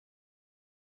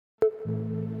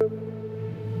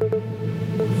We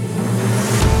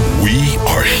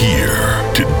are here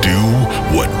to do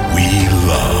what we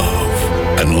love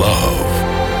and love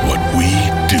what we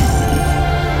do.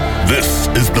 This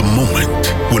is the moment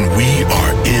when we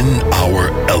are in our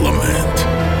element,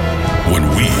 when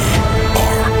we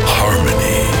are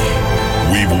harmony.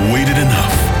 We've waited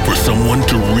enough for someone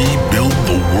to rebuild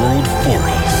the world for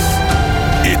us.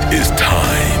 It is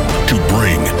time to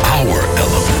bring our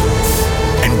elements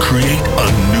and create a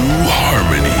new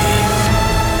harmony.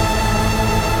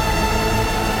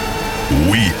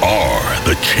 We are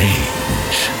the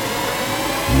change.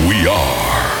 We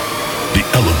are the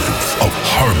elements of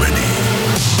harmony.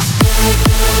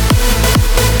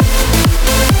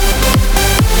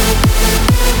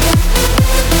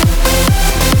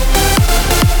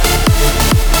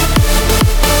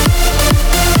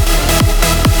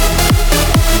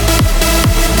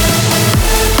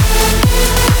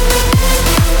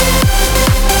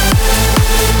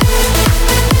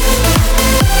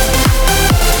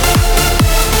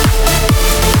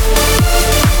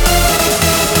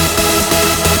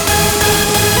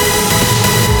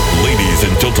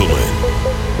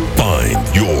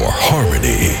 Find your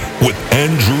harmony with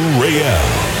Andrew Rayel.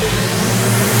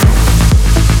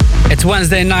 It's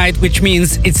Wednesday night, which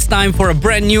means it's time for a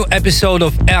brand new episode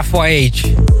of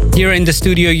FYH. Here in the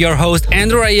studio, your host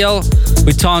Andrew Rayel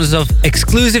with tons of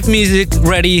exclusive music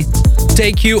ready to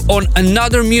take you on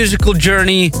another musical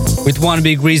journey with one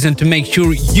big reason to make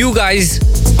sure you guys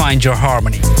find your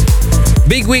harmony.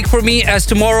 Big week for me, as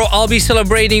tomorrow I'll be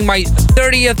celebrating my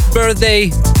 30th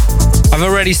birthday. I'm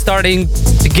already starting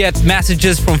to get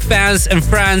messages from fans and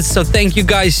friends, so thank you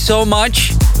guys so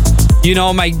much. You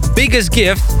know, my biggest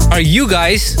gift are you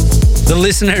guys, the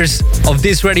listeners of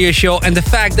this radio show, and the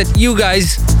fact that you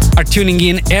guys are tuning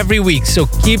in every week, so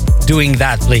keep doing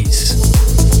that, please.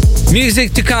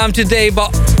 Music to come today by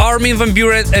Armin van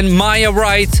Buuren and Maya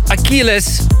Wright,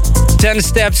 Achilles, 10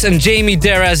 Steps and Jamie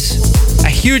Derez, a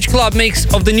huge club mix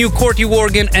of the new Corti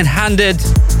Worgen and Handed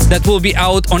that will be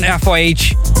out on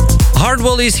FYH.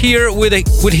 Hardwell is here with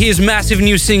his massive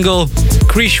new single,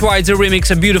 Chris Schweitzer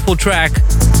remix, a beautiful track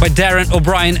by Darren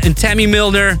O'Brien and Tammy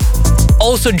Milner.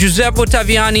 Also Giuseppe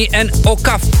Ottaviani and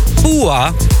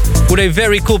Okafua with a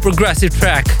very cool progressive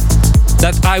track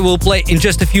that I will play in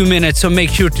just a few minutes, so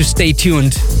make sure to stay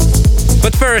tuned.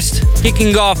 But first,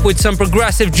 kicking off with some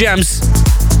progressive gems,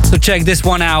 so check this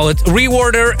one out.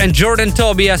 Rewarder and Jordan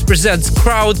Tobias presents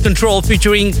Crowd Control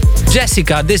featuring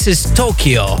Jessica. This is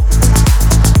Tokyo.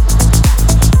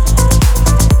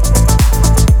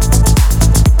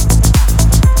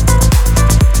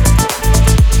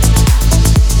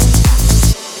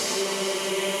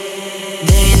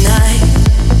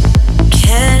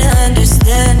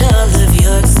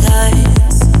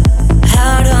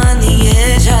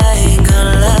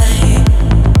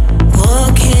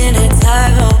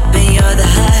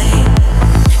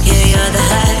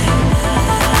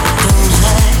 Don't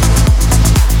hide,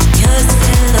 'cause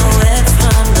in the web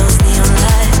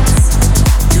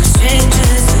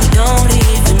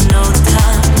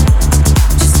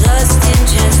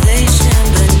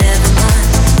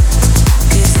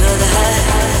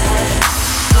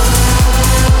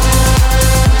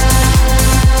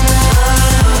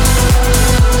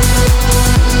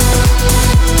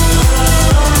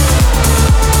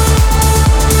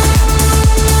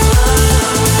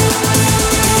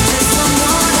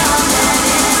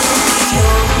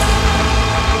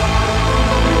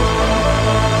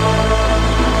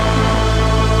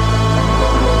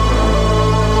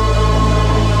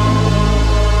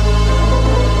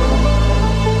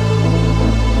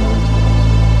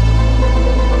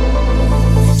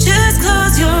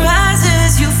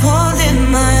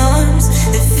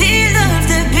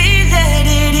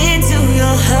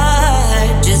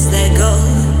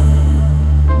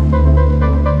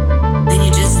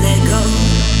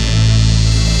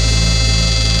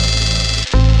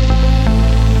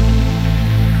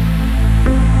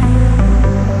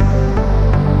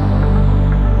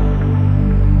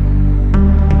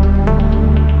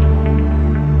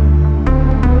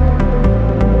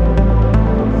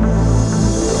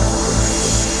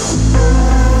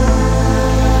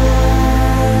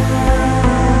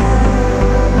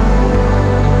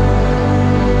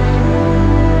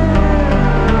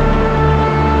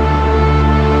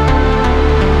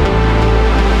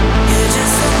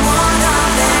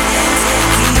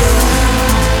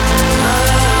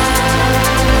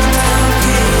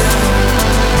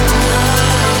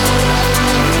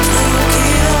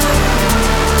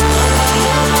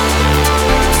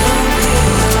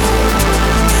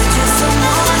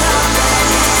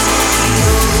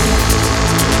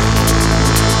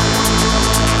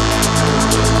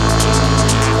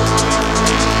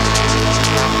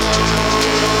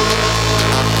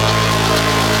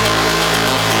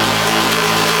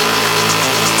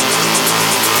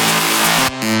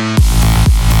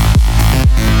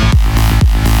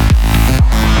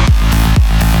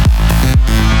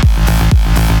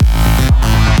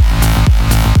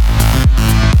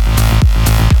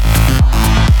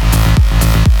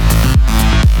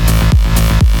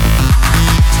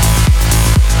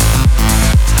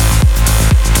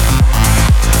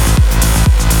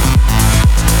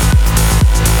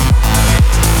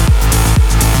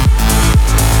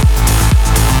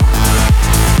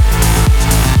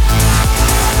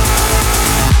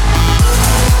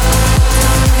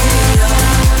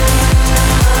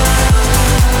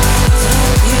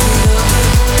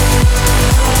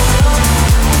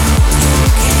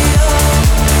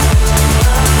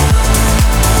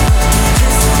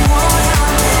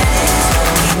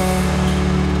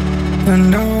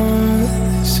When all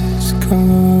this is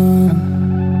gone,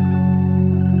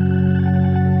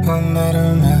 what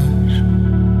matter much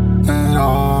when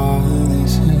all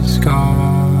this is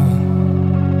gone?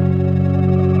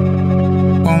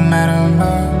 What matter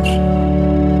much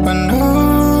when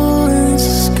all this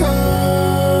is gone?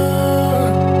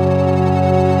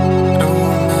 No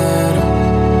matter,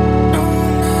 no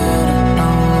matter, no.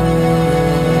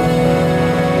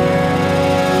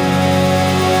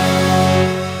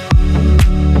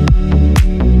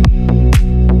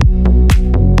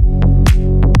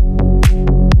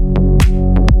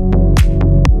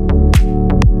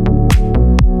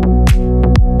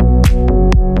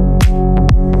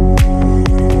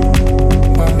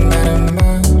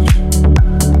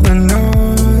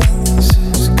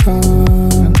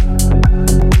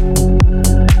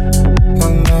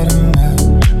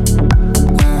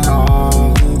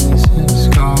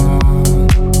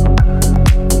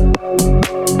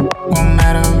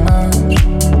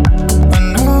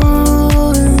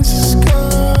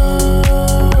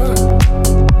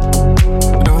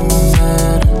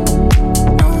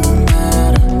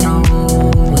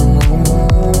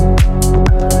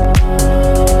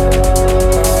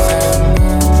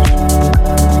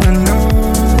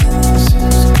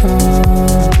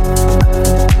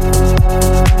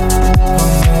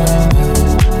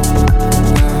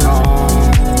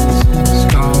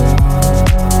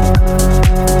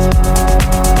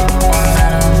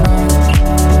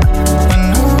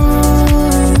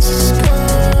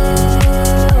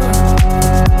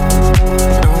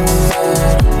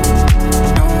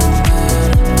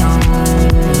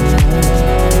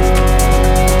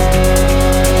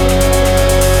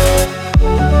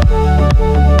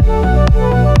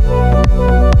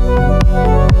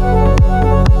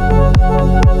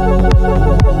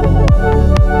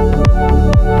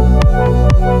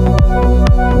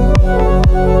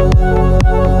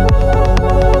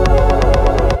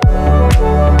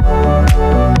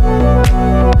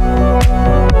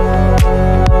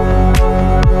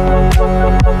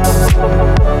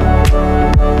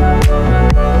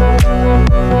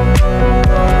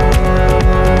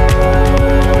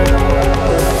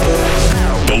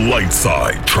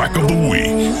 Side track of the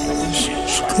week.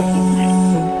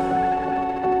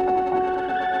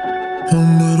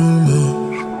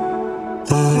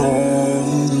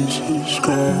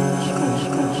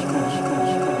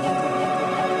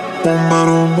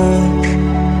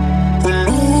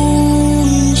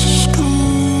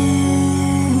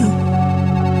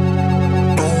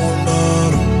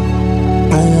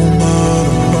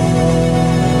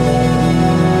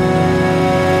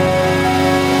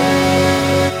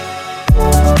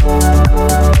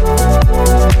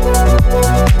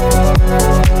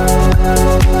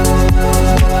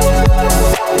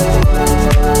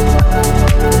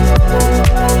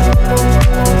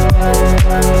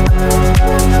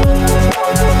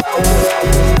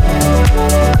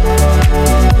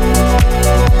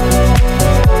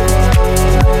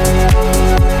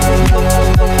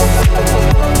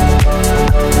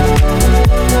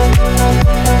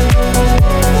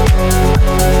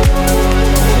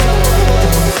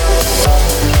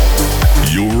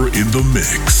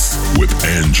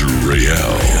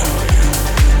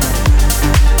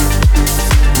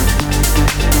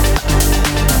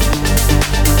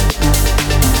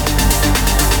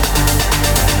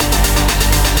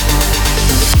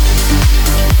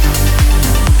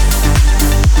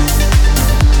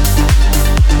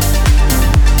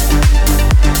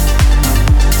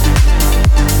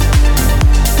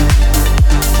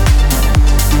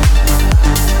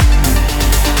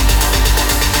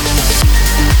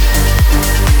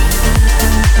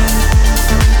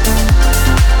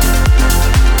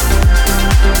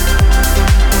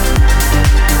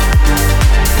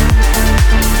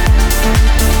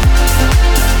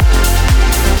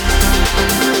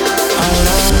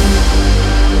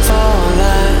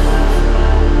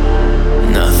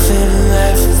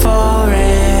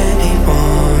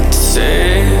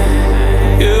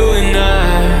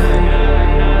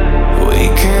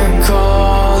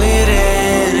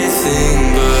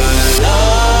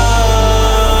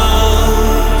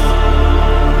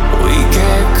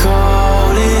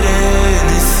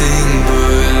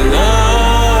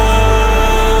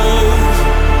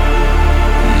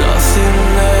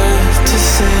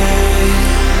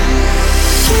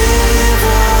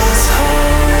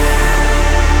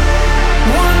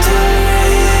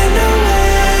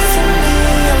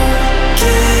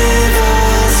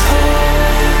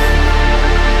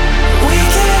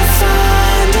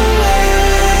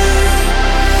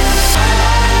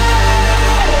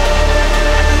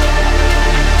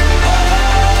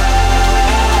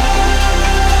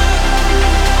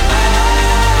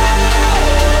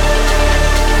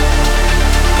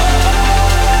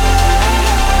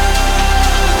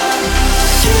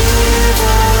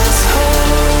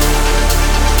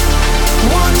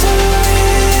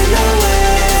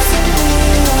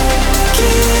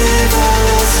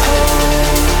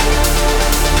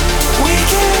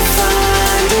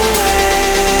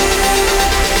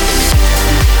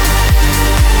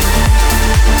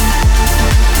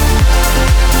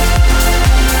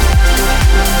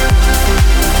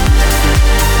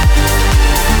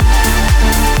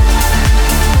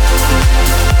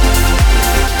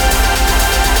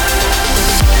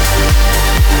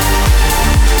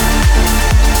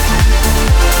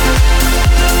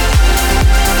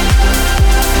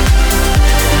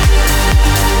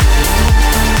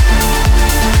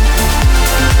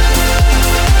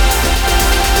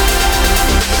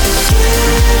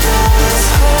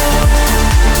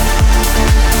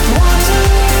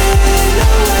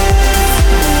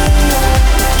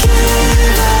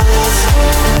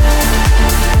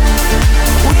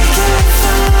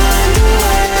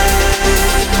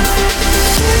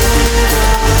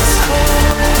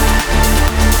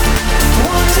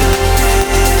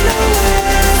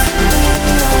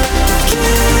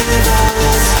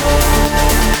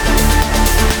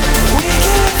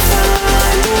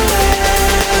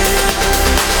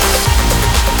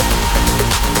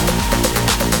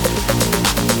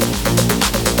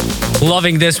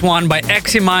 Loving this one by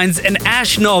Eximinds and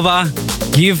Ash Nova,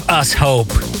 Give Us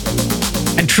Hope.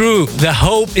 And true, the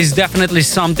hope is definitely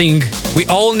something we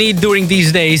all need during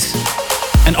these days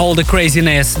and all the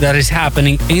craziness that is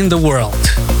happening in the world.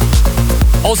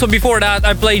 Also before that,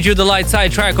 I played you the light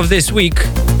side track of this week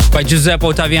by Giuseppe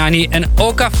Ottaviani and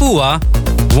Okafua,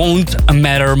 Won't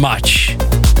Matter Much.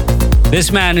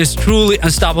 This man is truly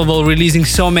unstoppable, releasing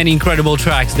so many incredible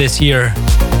tracks this year.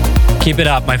 Keep it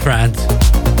up, my friend.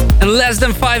 In less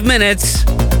than 5 minutes,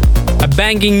 a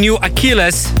banging new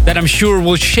Achilles that I'm sure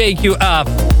will shake you up.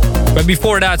 But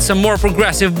before that, some more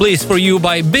progressive bliss for you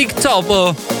by Big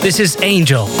Topo. This is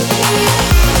Angel.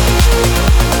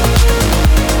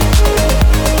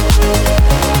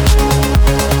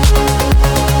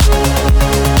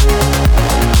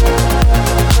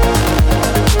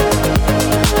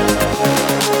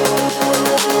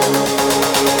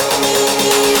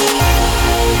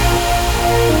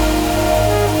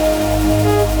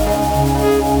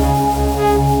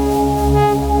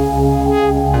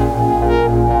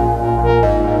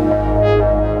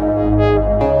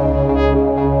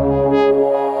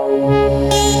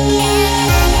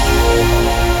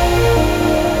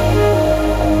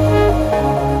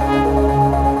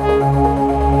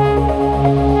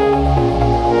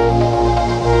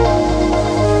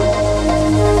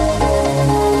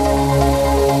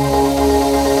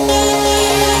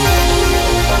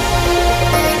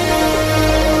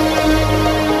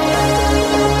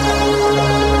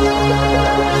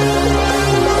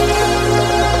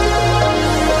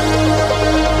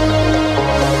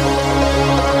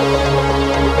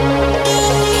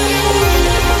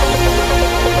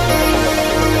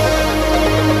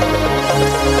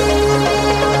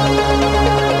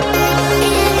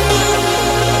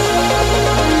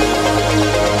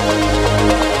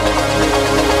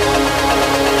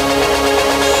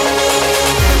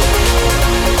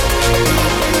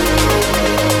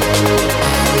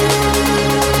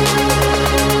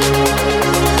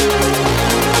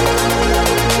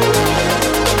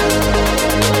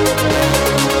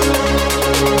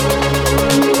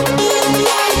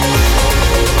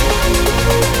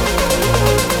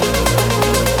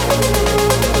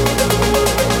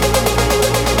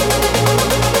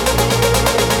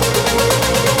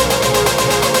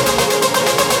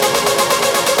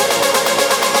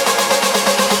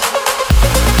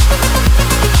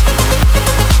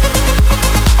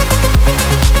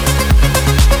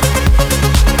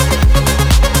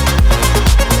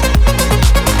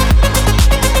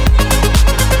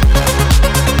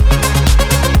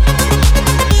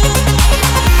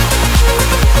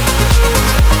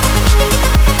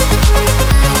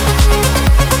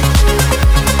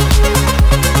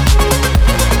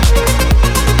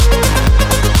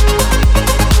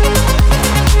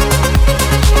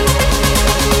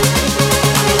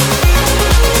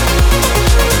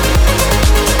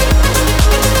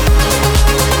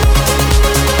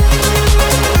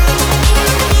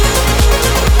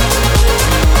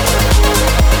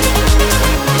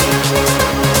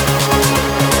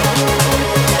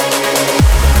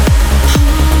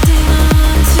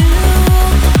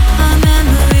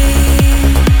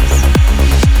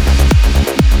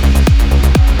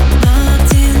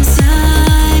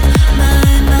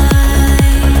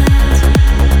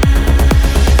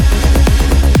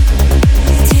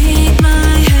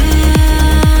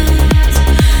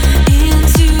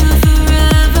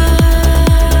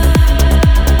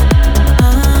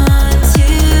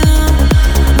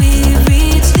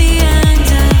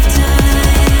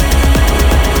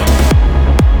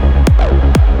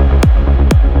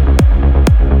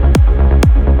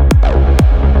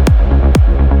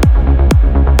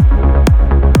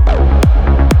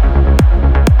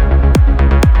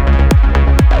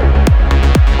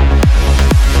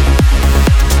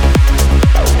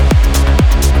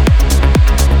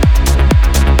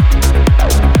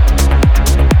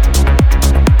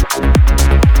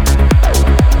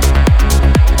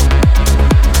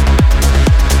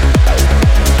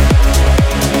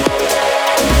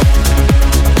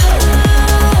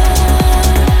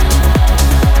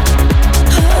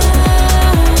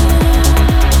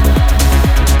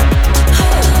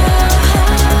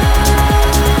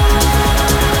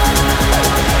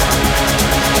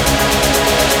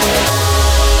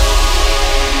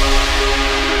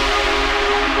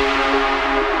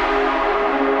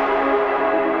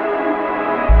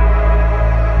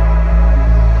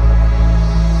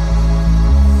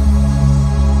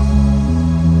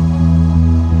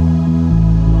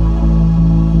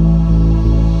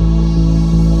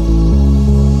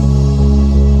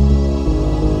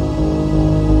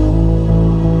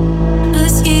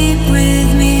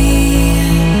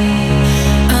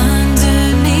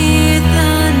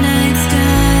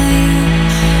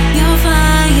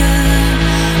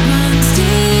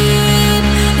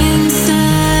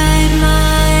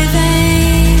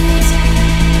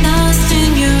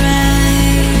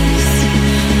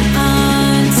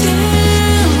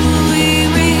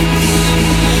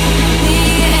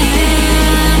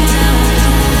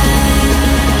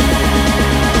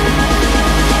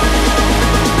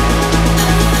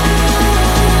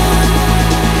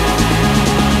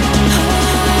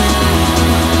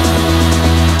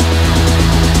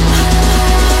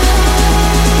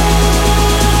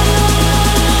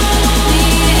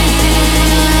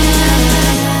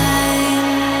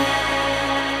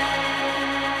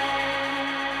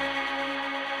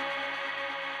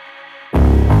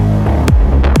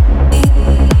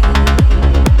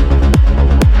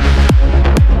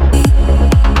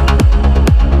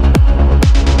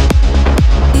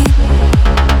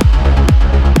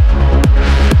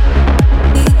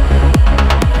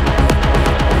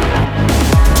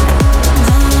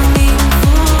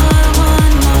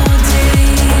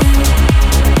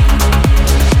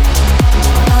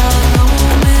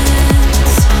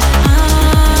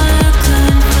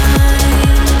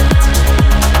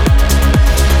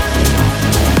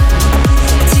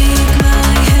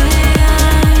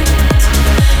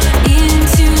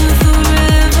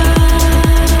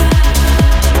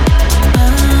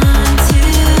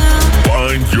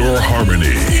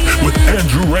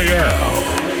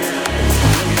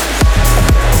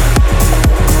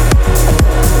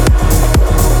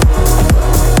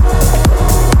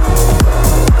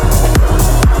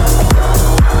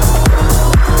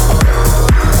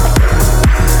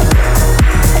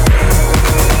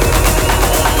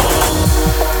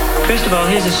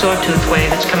 here's a sawtooth wave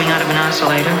that's coming out of an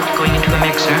oscillator, going into a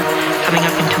mixer, coming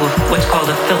up into what's called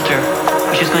a filter,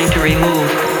 which is going to remove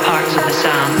parts of the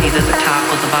sound, either the top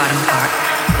or the bottom part,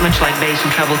 much like bass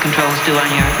and treble controls do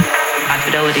on your high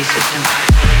fidelity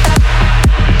system.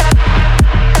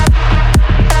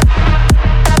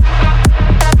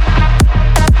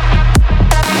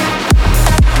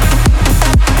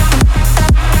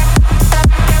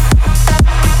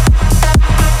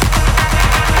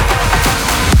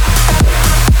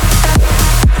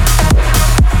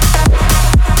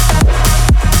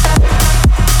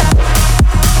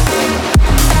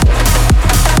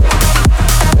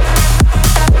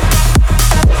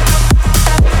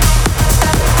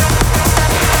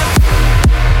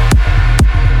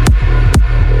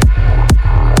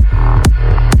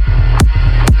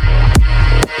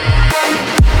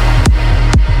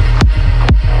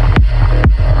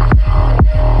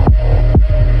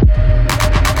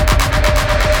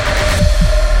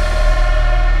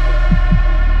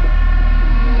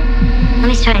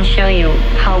 Try and show you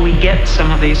how we get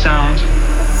some of these sounds.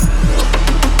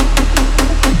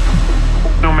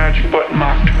 No magic button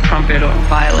marked trumpet or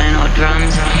violin or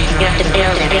drums. You have to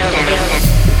build it.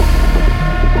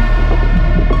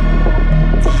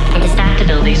 And to start to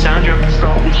build these sounds, you have to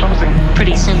start with something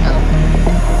pretty simple.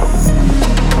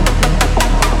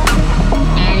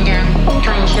 And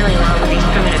try and show you how with these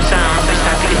primitive sounds, I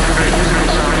start to get some very musical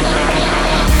sounds.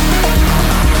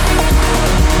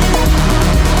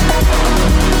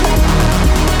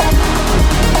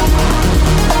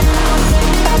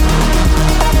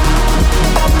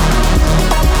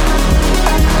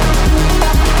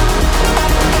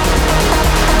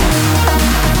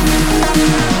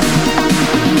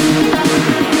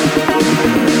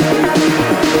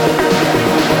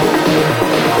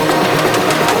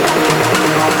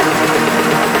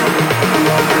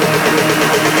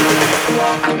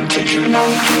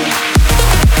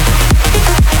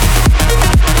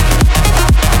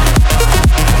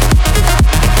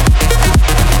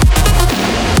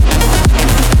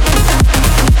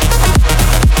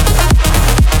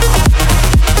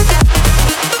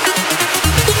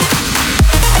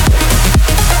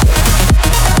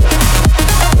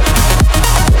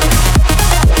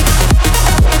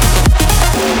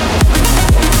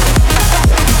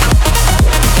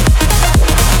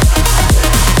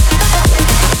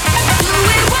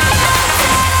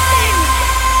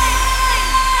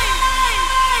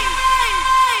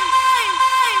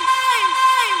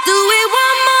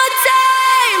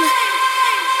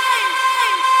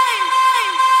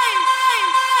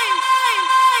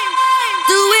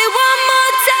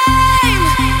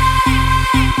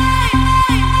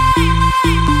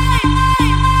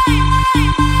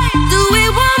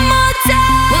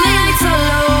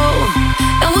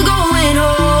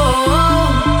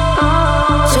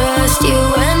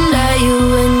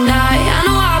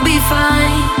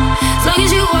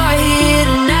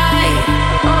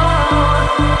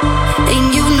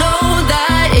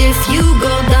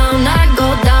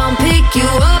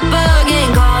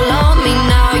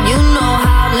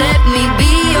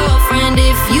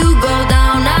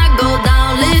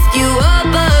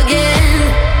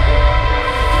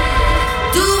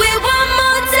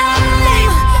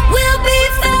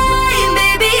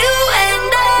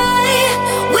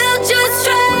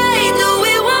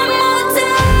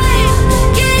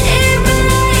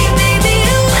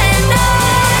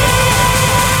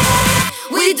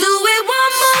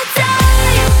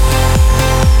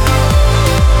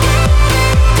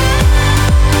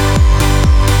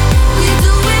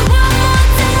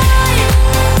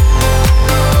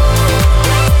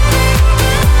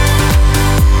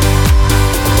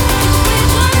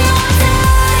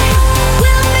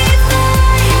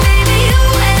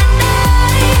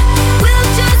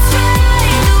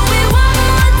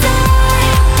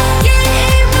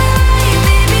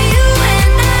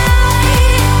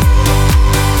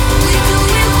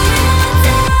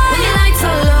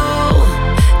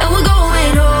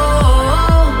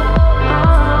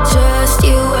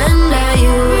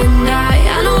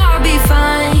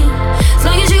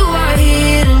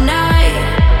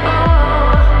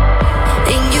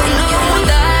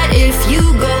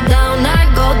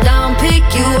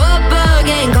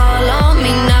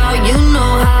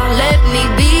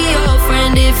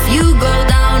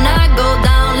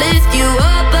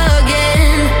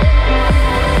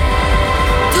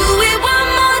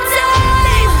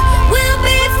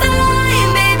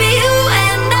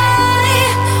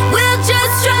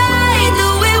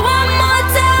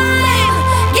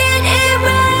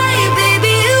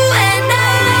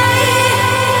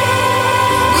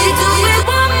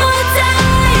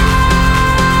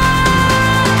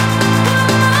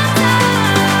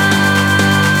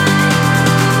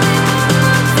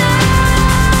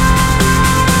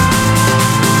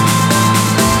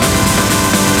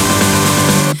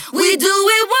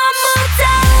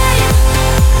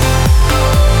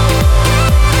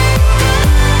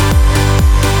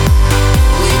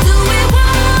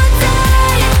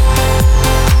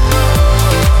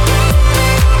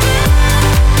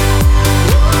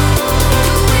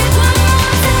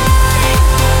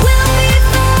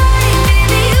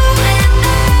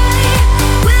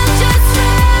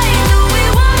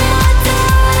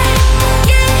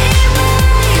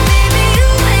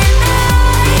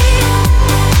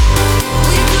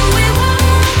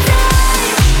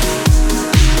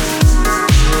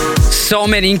 So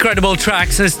many incredible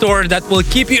tracks in store that will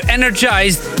keep you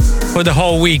energized for the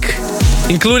whole week,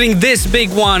 including this big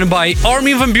one by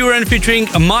Armin van Buuren featuring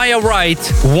Maya Wright,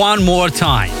 One More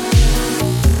Time.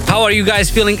 How are you guys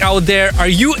feeling out there? Are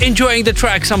you enjoying the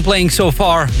tracks I'm playing so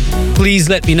far? Please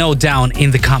let me know down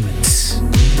in the comments.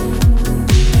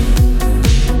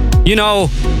 You know,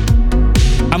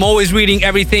 I'm always reading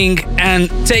everything and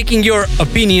taking your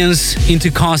opinions into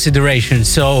consideration,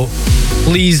 so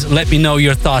please let me know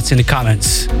your thoughts in the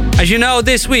comments. As you know,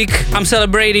 this week I'm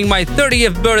celebrating my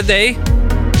 30th birthday,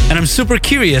 and I'm super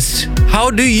curious, how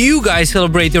do you guys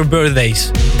celebrate your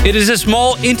birthdays? It is a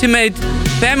small, intimate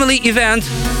family event,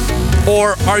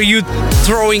 or are you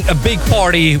throwing a big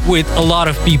party with a lot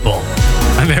of people?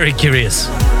 I'm very curious.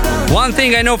 One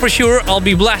thing I know for sure, I'll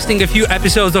be blasting a few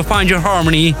episodes of Find Your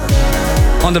Harmony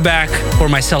on the back for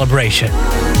my celebration.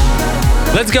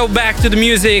 Let's go back to the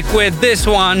music with this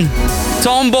one.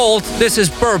 Tom Bolt, this is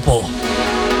Purple.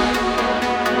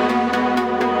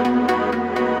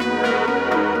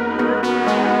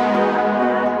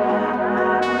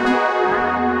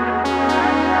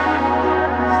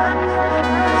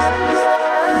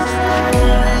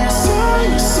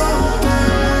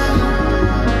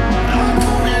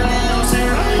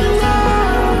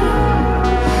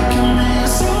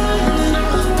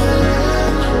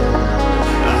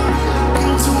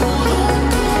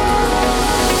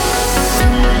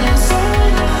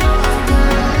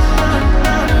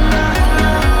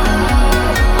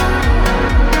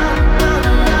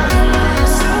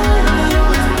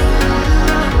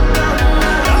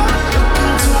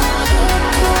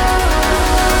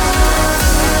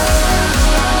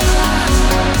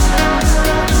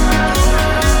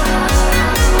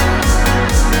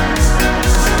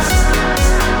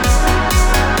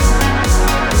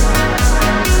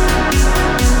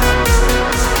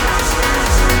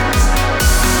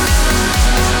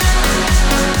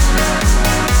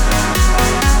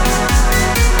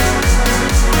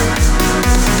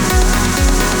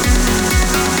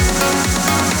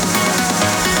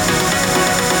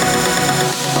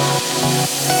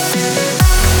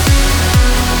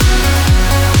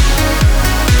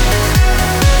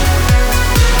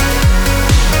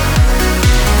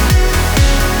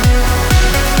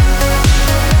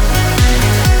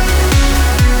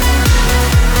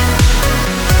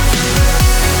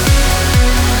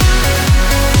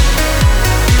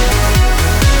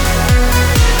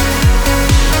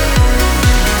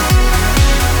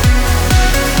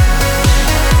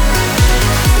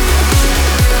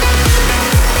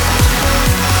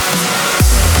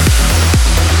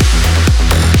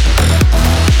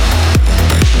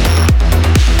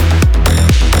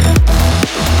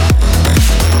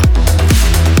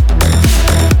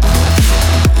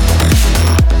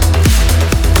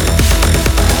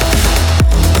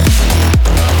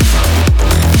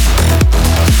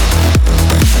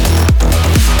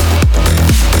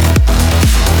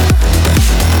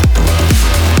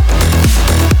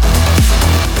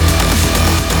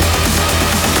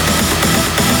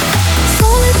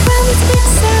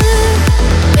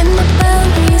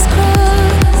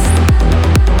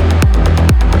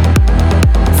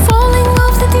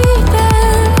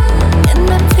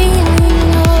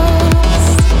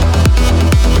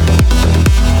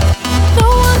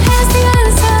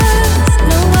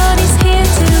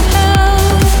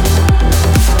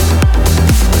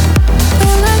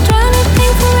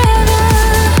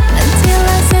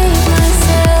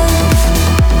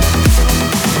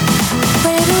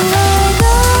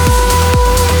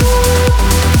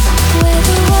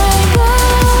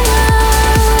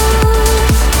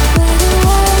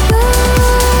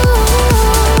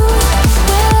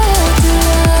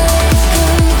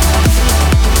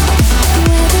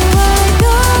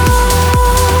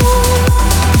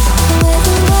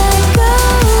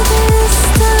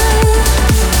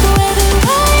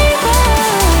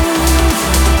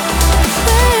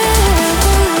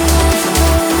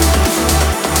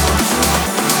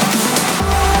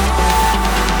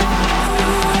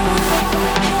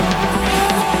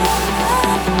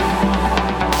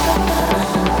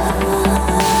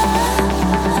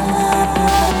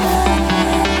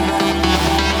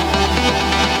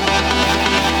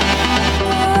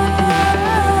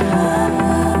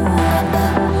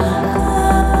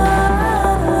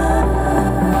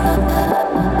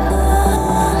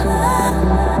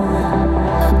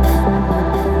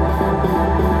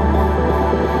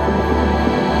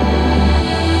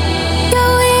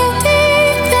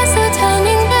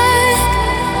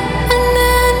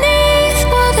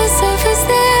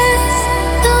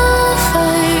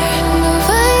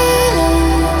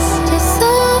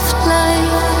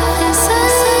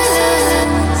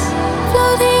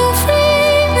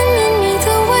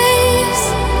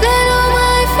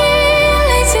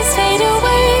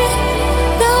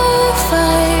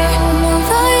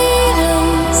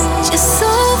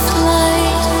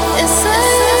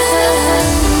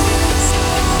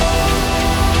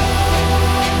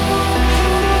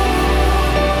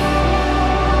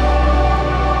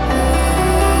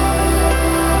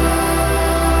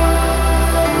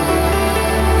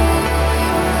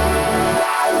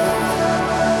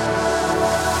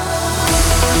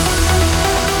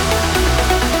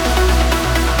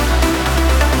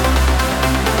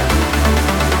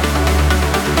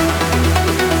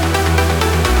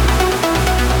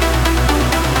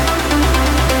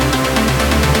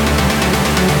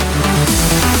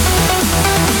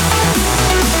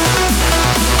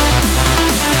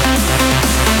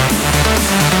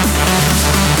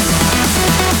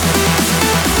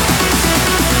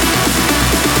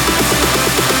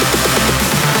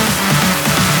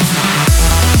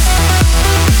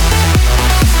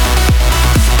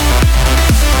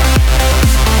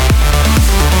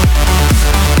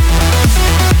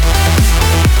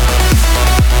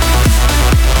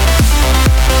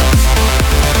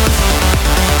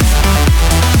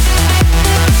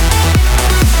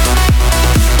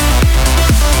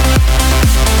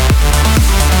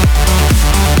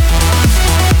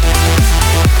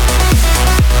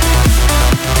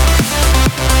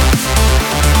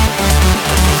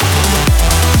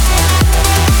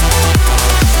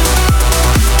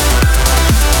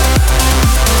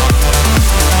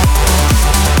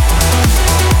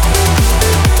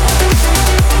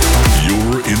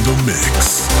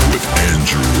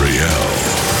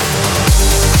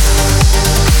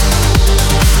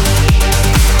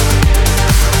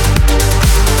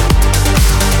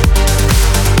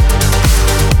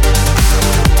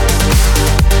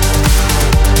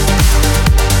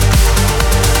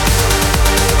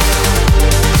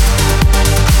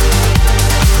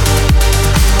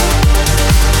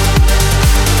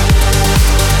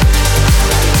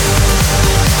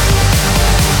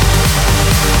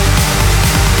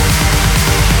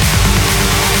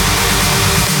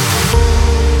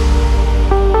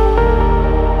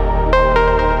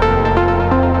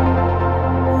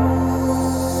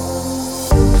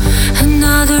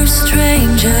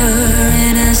 stranger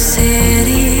in a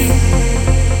city,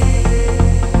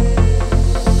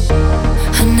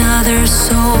 another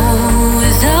soul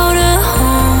without a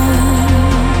home.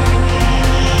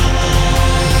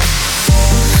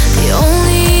 The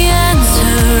only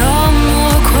answer are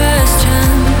more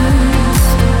questions.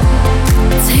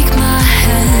 Take my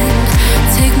hand,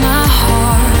 take my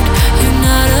heart, you're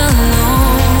not alone.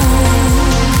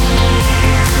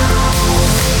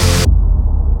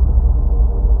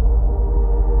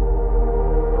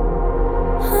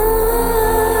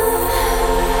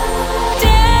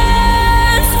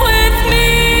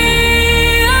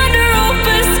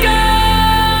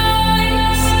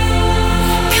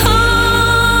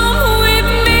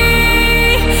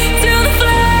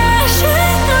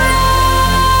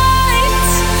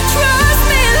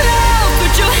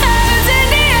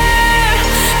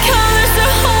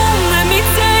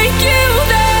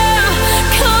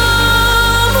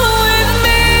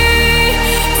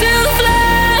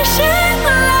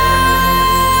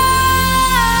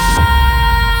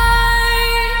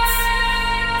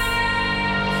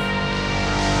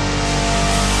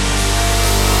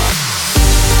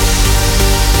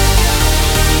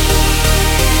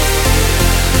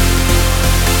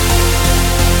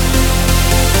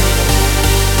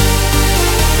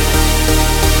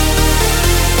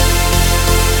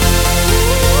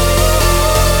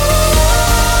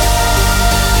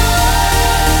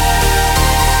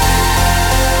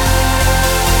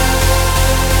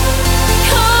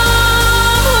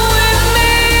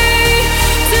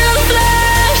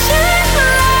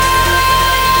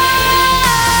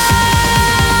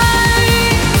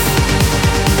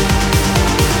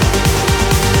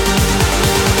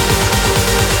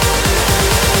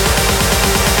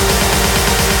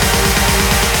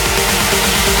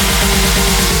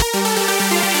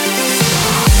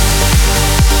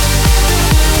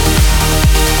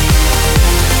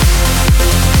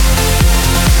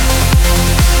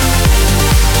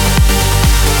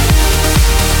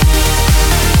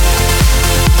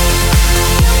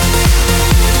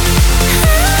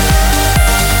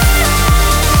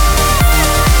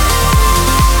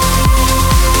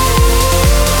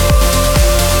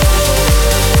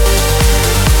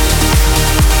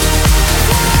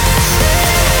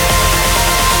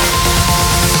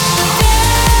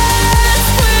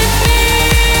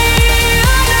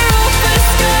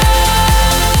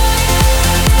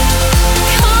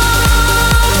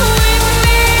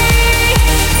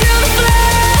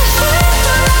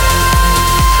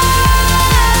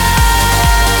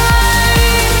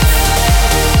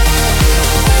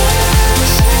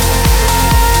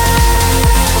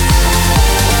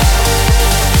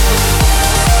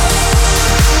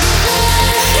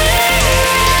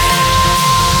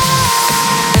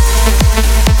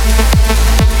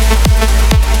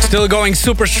 Still going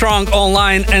super strong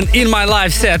online and in my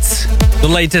live sets. The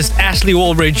latest Ashley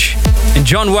Wallbridge and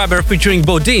John Webber featuring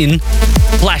Bodine,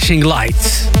 Flashing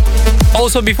Lights.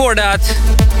 Also before that,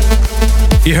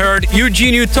 you heard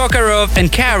Eugenio Tokarov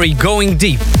and Carrie, Going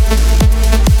Deep.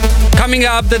 Coming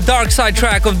up, the dark side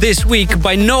track of this week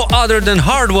by no other than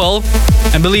Hardwell.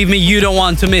 And believe me, you don't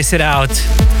want to miss it out.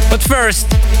 But first,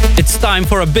 it's time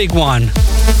for a big one.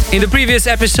 In the previous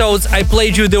episodes, I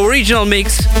played you the original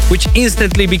mix, which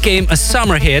instantly became a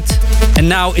summer hit. And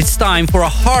now it's time for a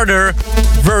harder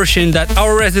version that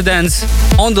our residents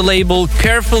on the label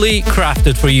carefully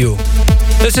crafted for you.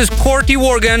 This is Corty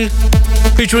Worgan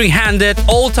featuring Handed,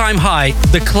 All Time High,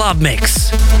 the club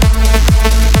mix.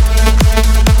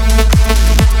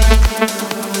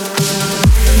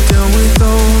 Down with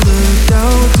all the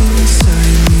doubt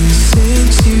inside me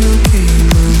since you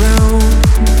came around.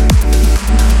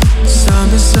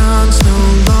 Summer sounds no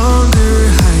longer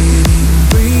hiding,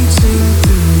 reaching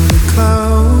through the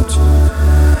clouds.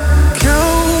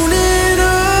 Counting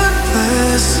our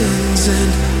blessings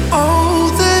and all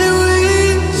that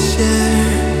we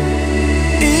share.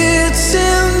 It's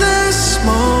in the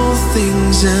small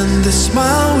things and the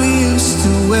smile we used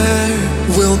to wear.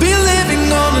 We'll be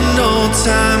living on an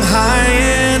all-time high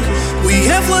and we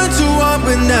have learned to walk,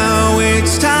 but now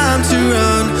it's time to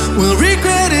run. We'll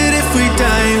regret it if we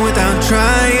die without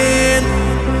trying,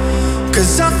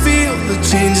 'cause I feel the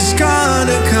change is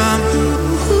gonna come.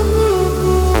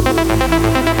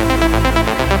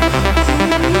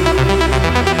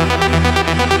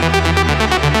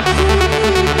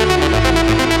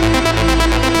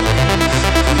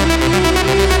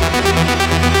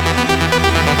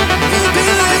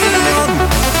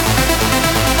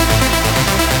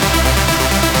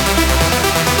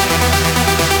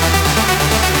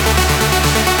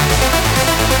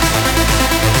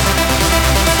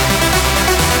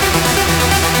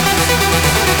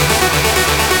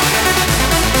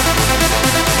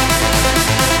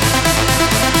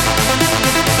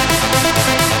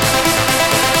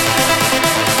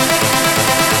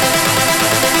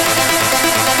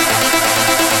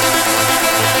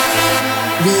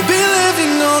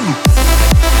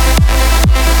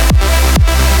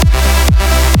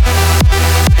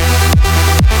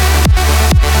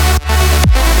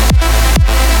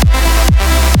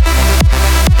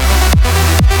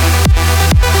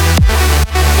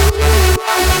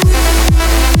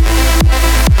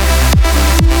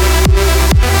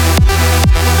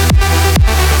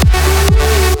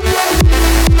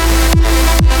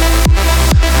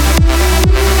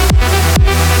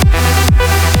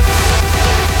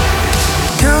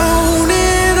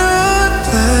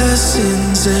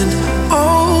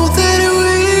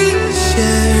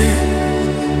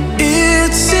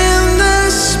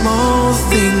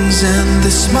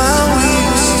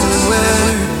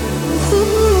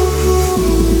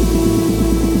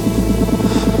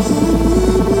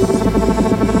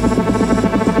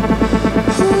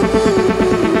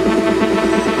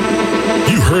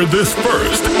 this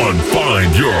first on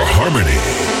Find Your Harmony.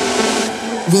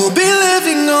 We'll be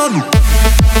living on.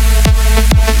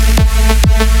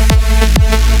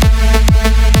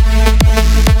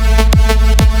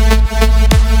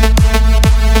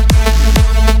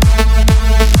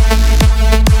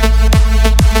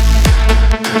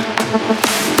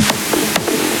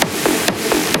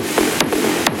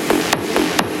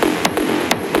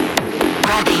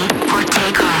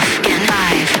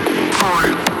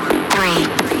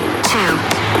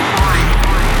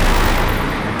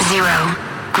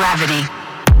 Gravity.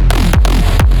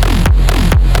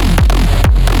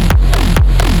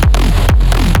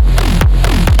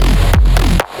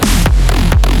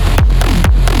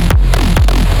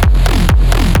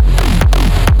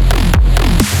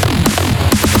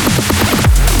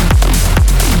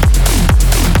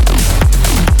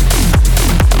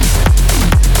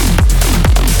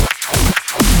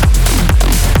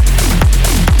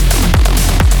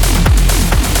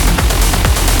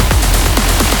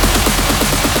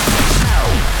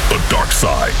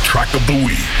 Track of the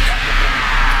week.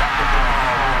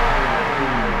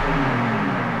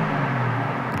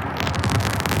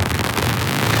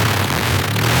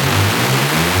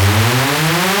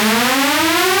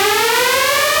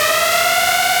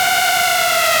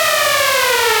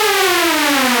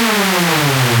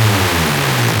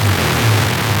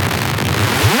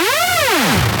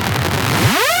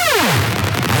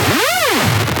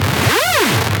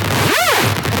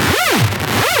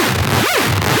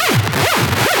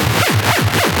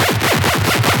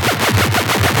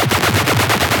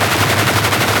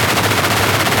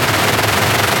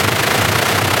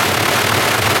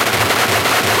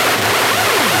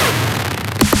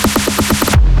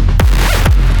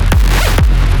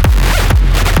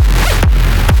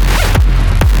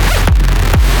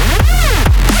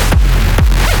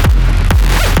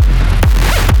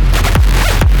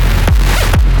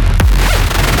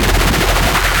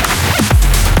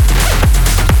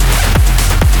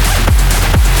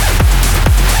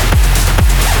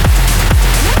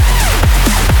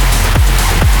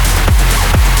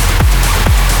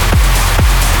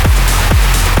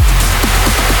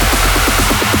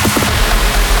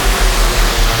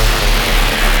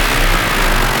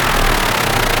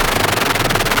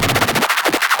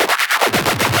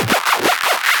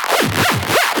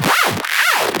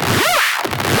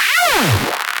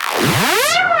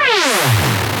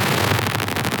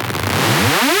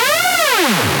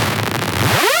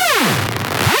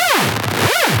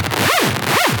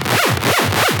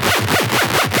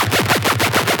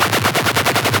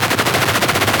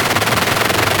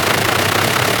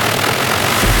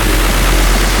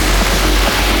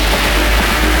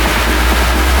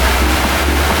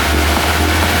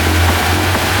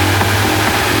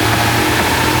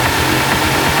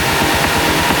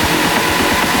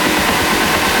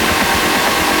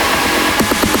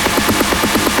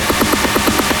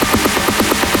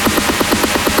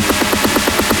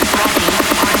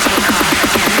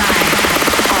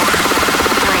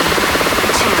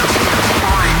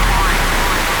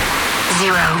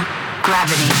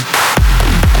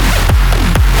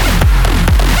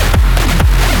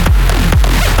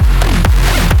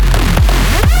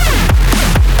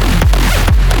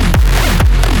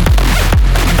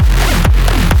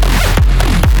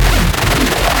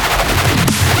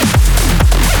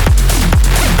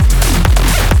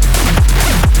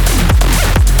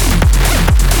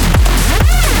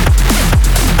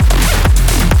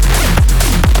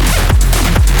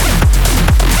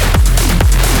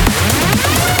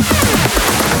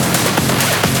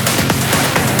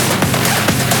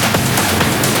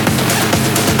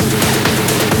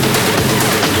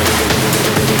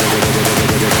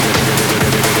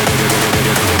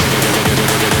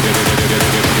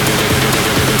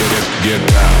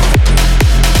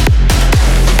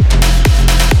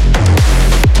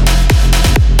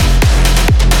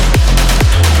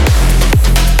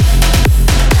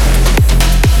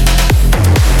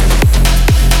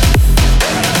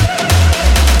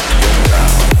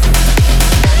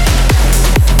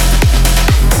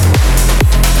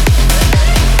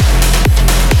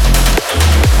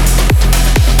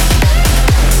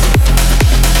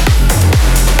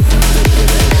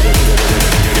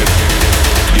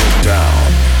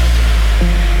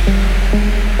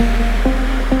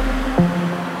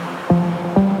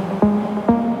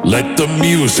 Let the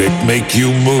music make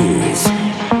you move.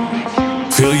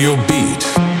 Feel your beat.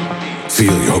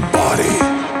 Feel your body.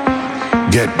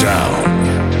 Get down.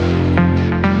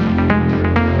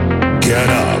 Get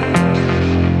up.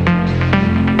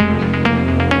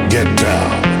 Get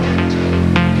down.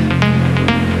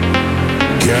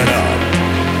 Get up.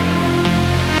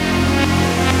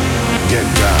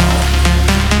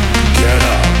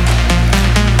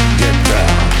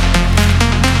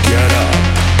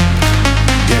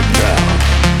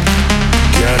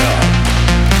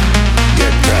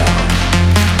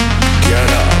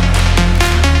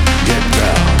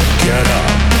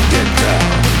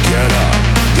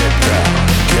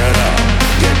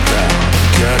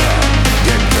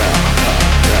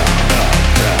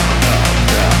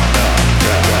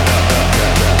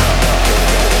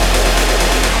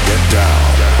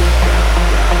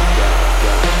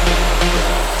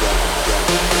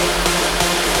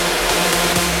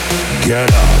 Get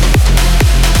up.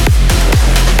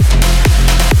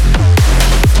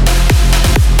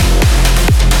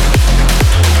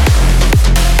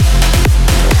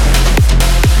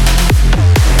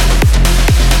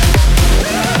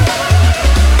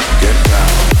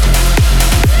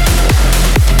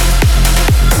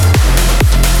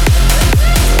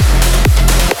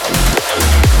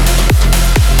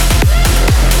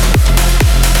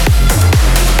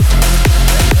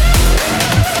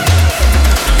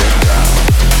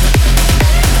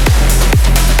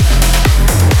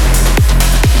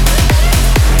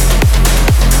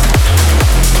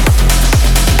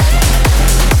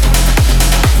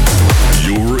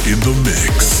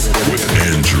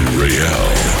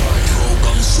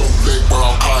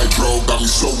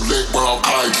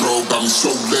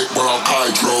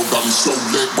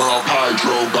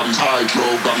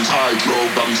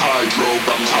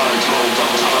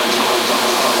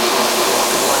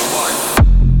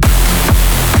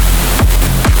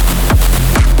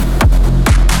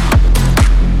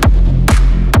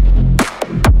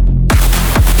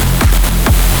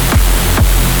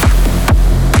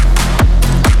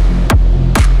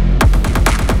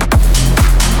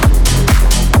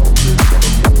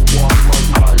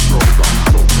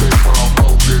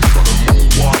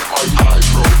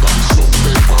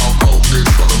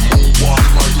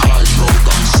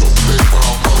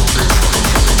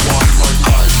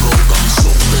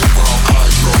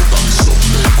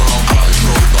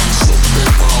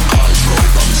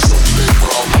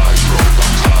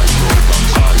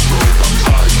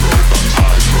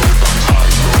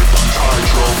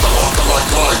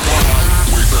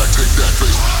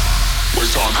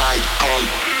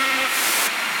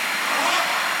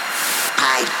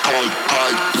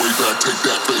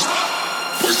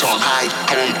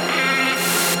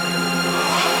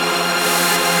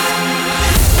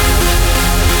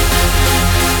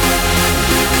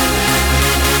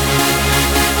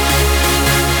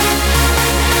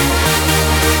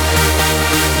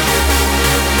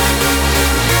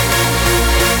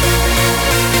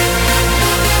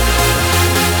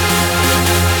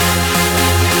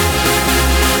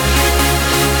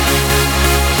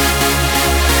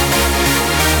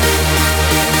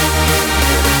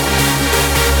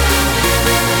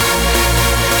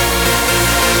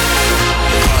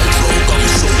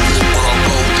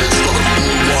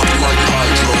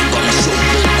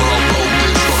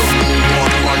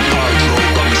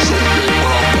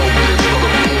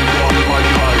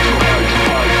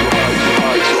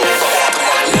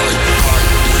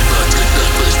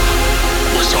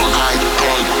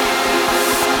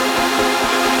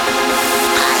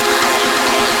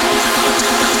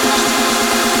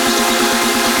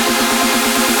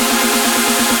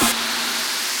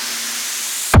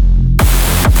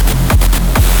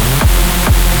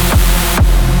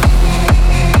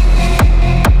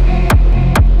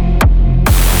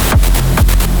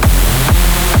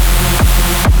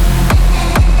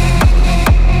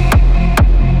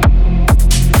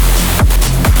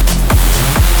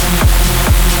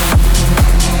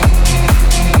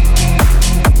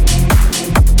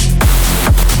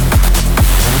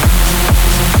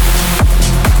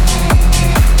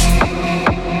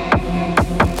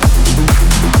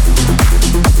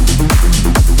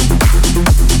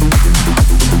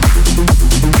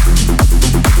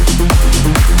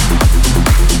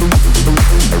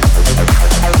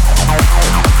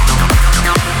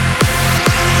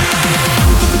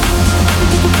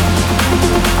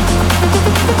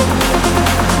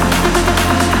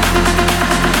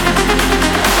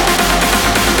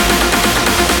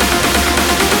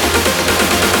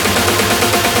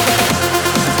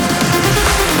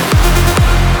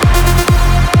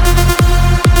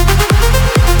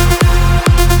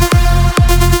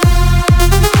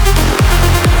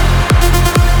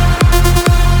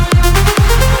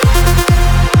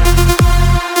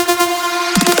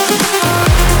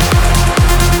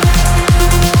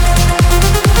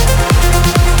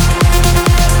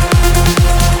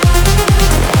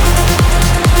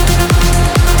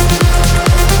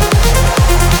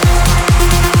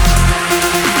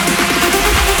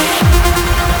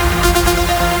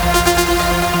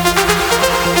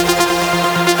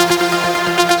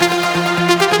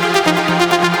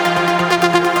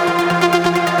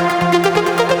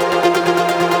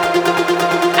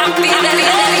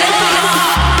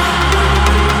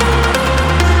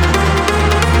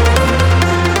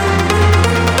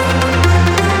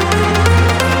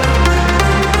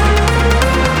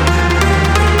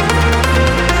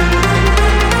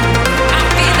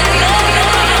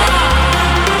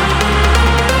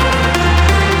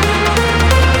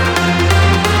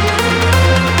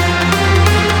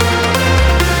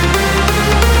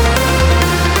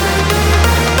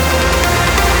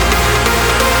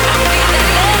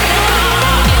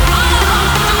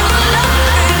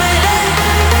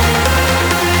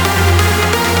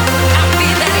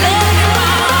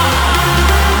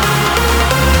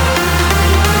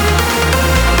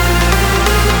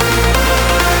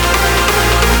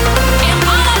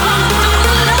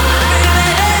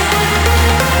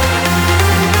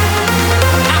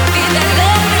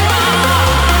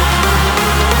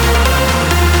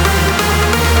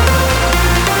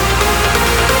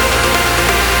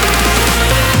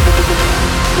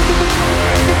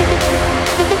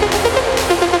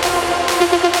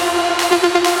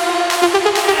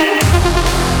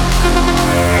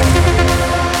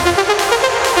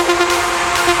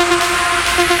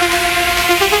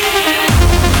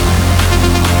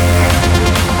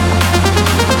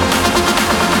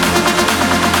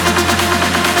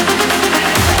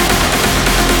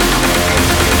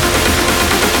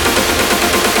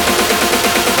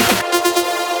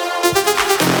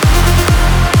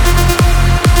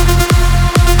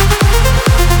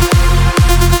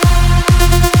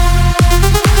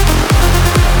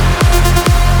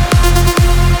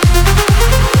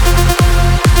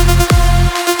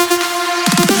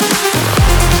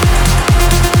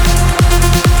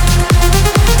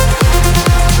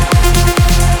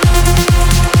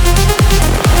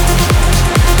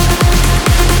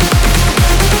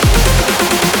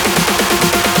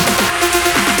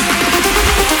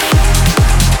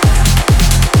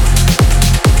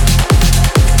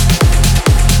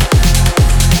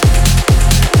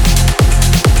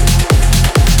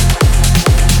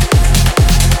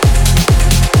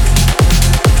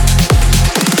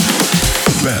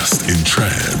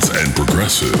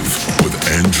 Progressive with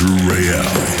Andrew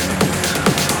Rayel.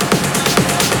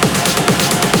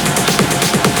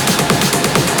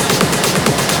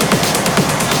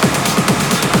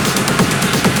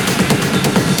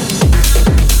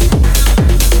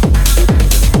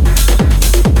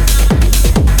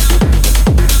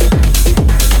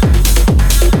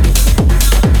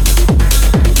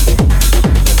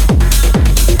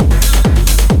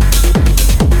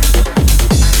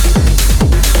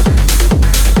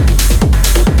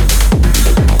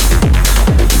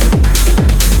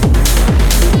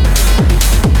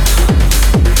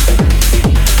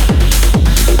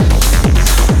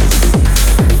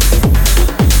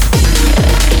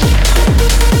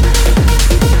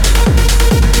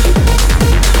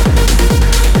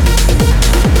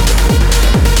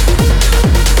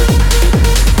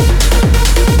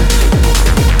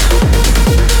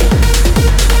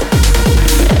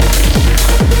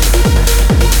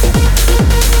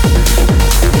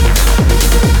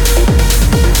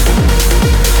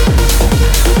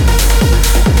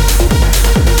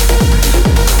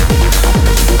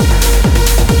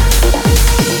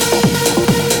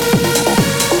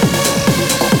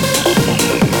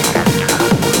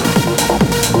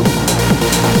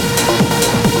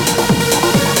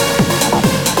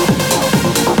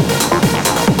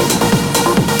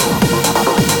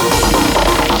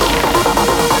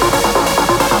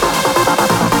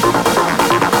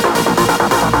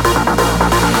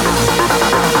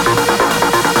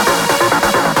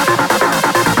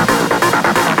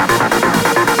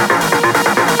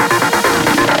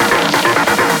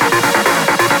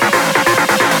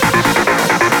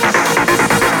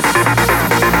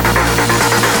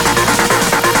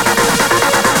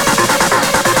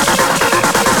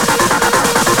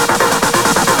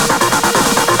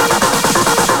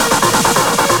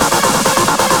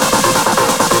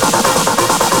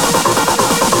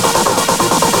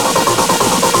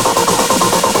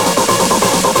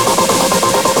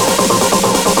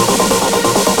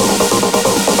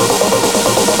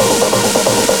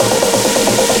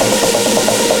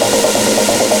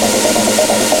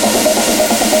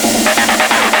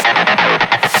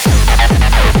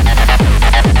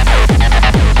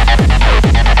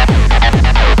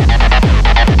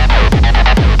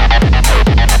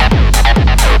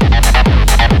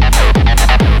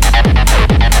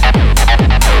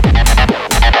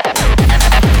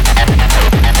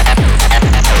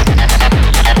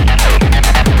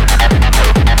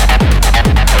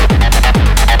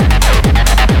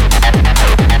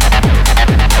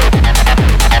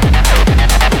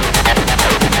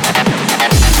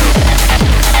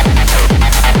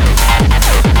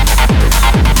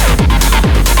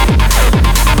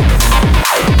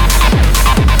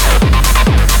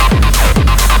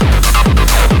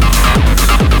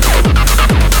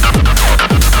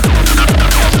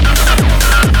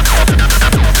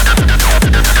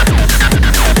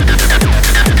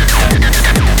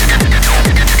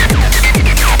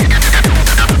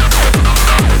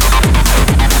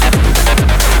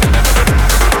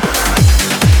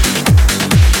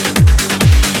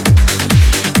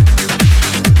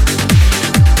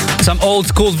 Old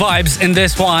school vibes in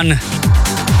this one.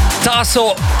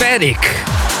 Tasso Pedic.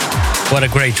 What a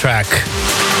great track.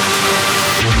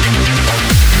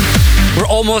 We're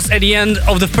almost at the end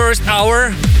of the first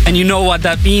hour, and you know what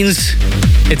that means.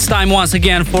 It's time once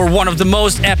again for one of the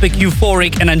most epic,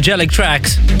 euphoric and angelic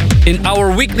tracks in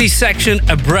our weekly section,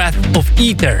 A Breath of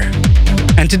Ether.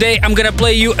 And today I'm gonna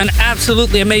play you an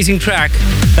absolutely amazing track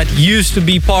that used to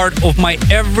be part of my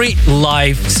every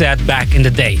live set back in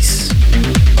the days.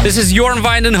 This is Jorn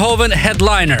Weidenhoven,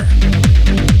 Headliner.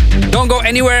 Don't go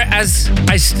anywhere, as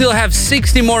I still have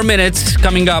 60 more minutes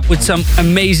coming up with some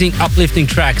amazing uplifting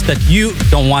tracks that you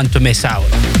don't want to miss out.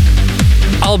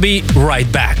 I'll be right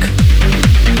back.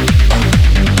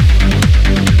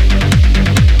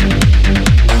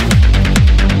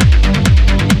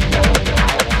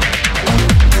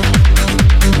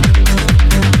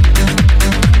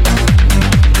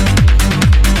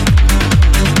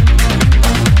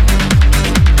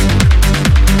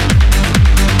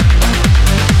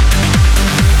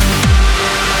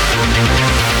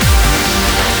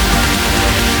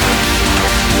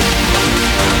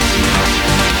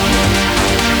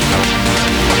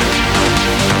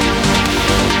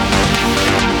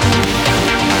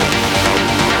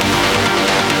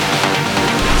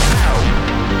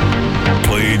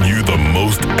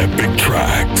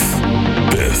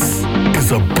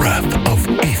 A breath of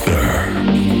ether.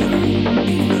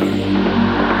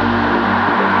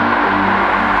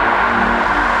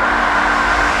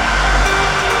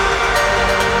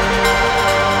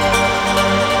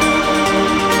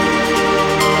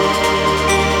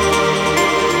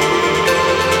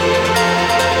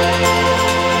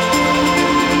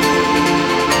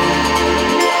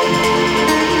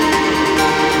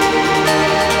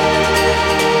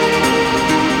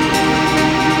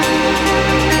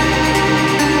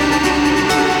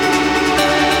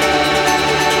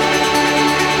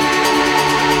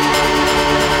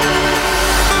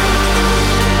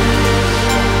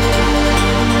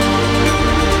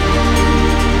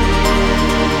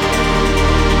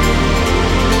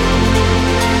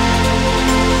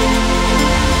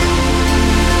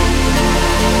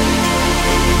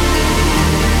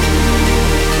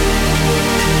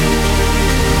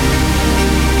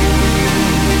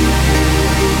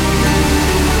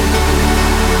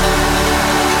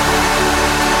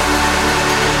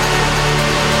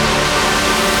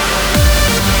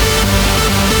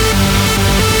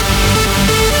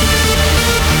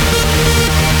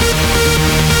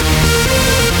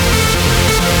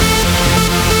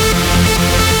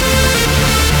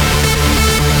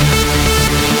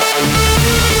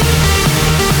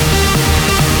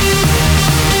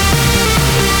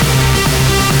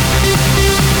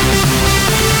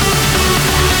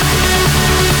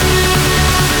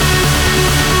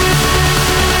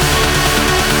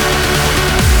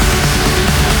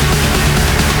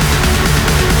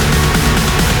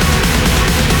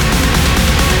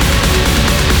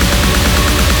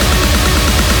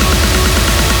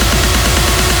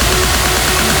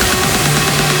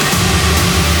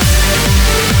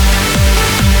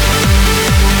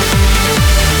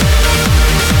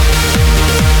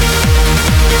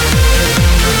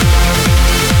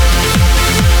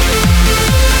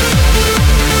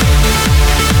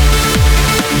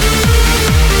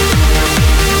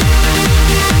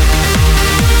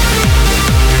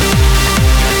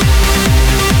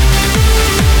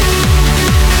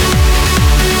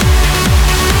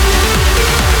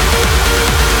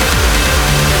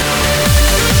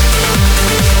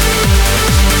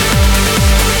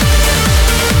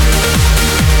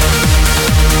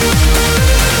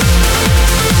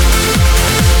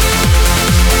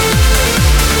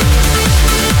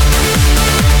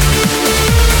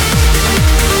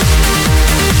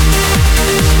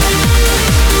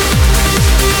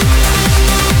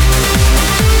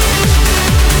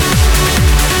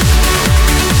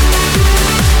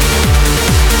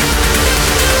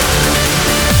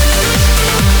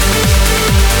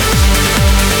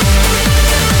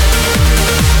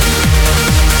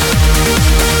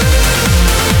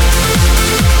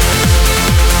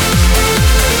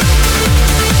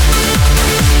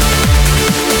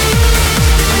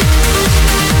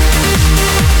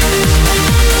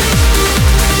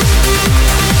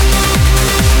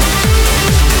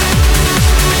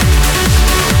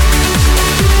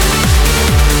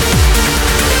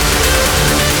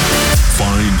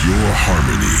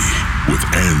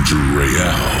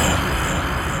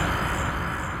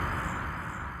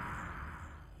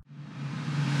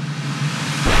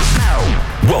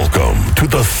 Welcome to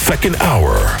the second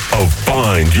hour of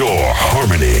Find Your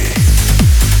Harmony.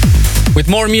 With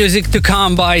more music to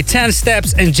come by 10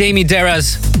 Steps and Jamie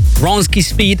Deras, Ronski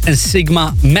Speed and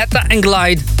Sigma, Meta and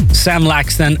Glide, Sam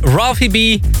Laxton, Ralphie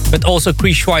B, but also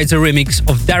Chris Schweitzer remix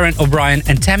of Darren O'Brien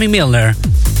and Tammy Milner.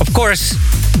 Of course,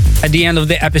 at the end of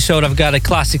the episode, I've got a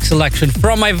classic selection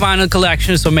from my vinyl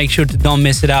collection, so make sure to don't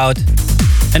miss it out.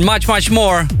 And much, much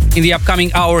more in the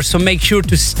upcoming hours, so make sure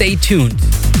to stay tuned.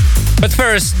 But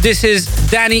first, this is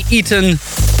Danny Eaton.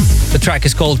 The track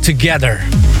is called Together.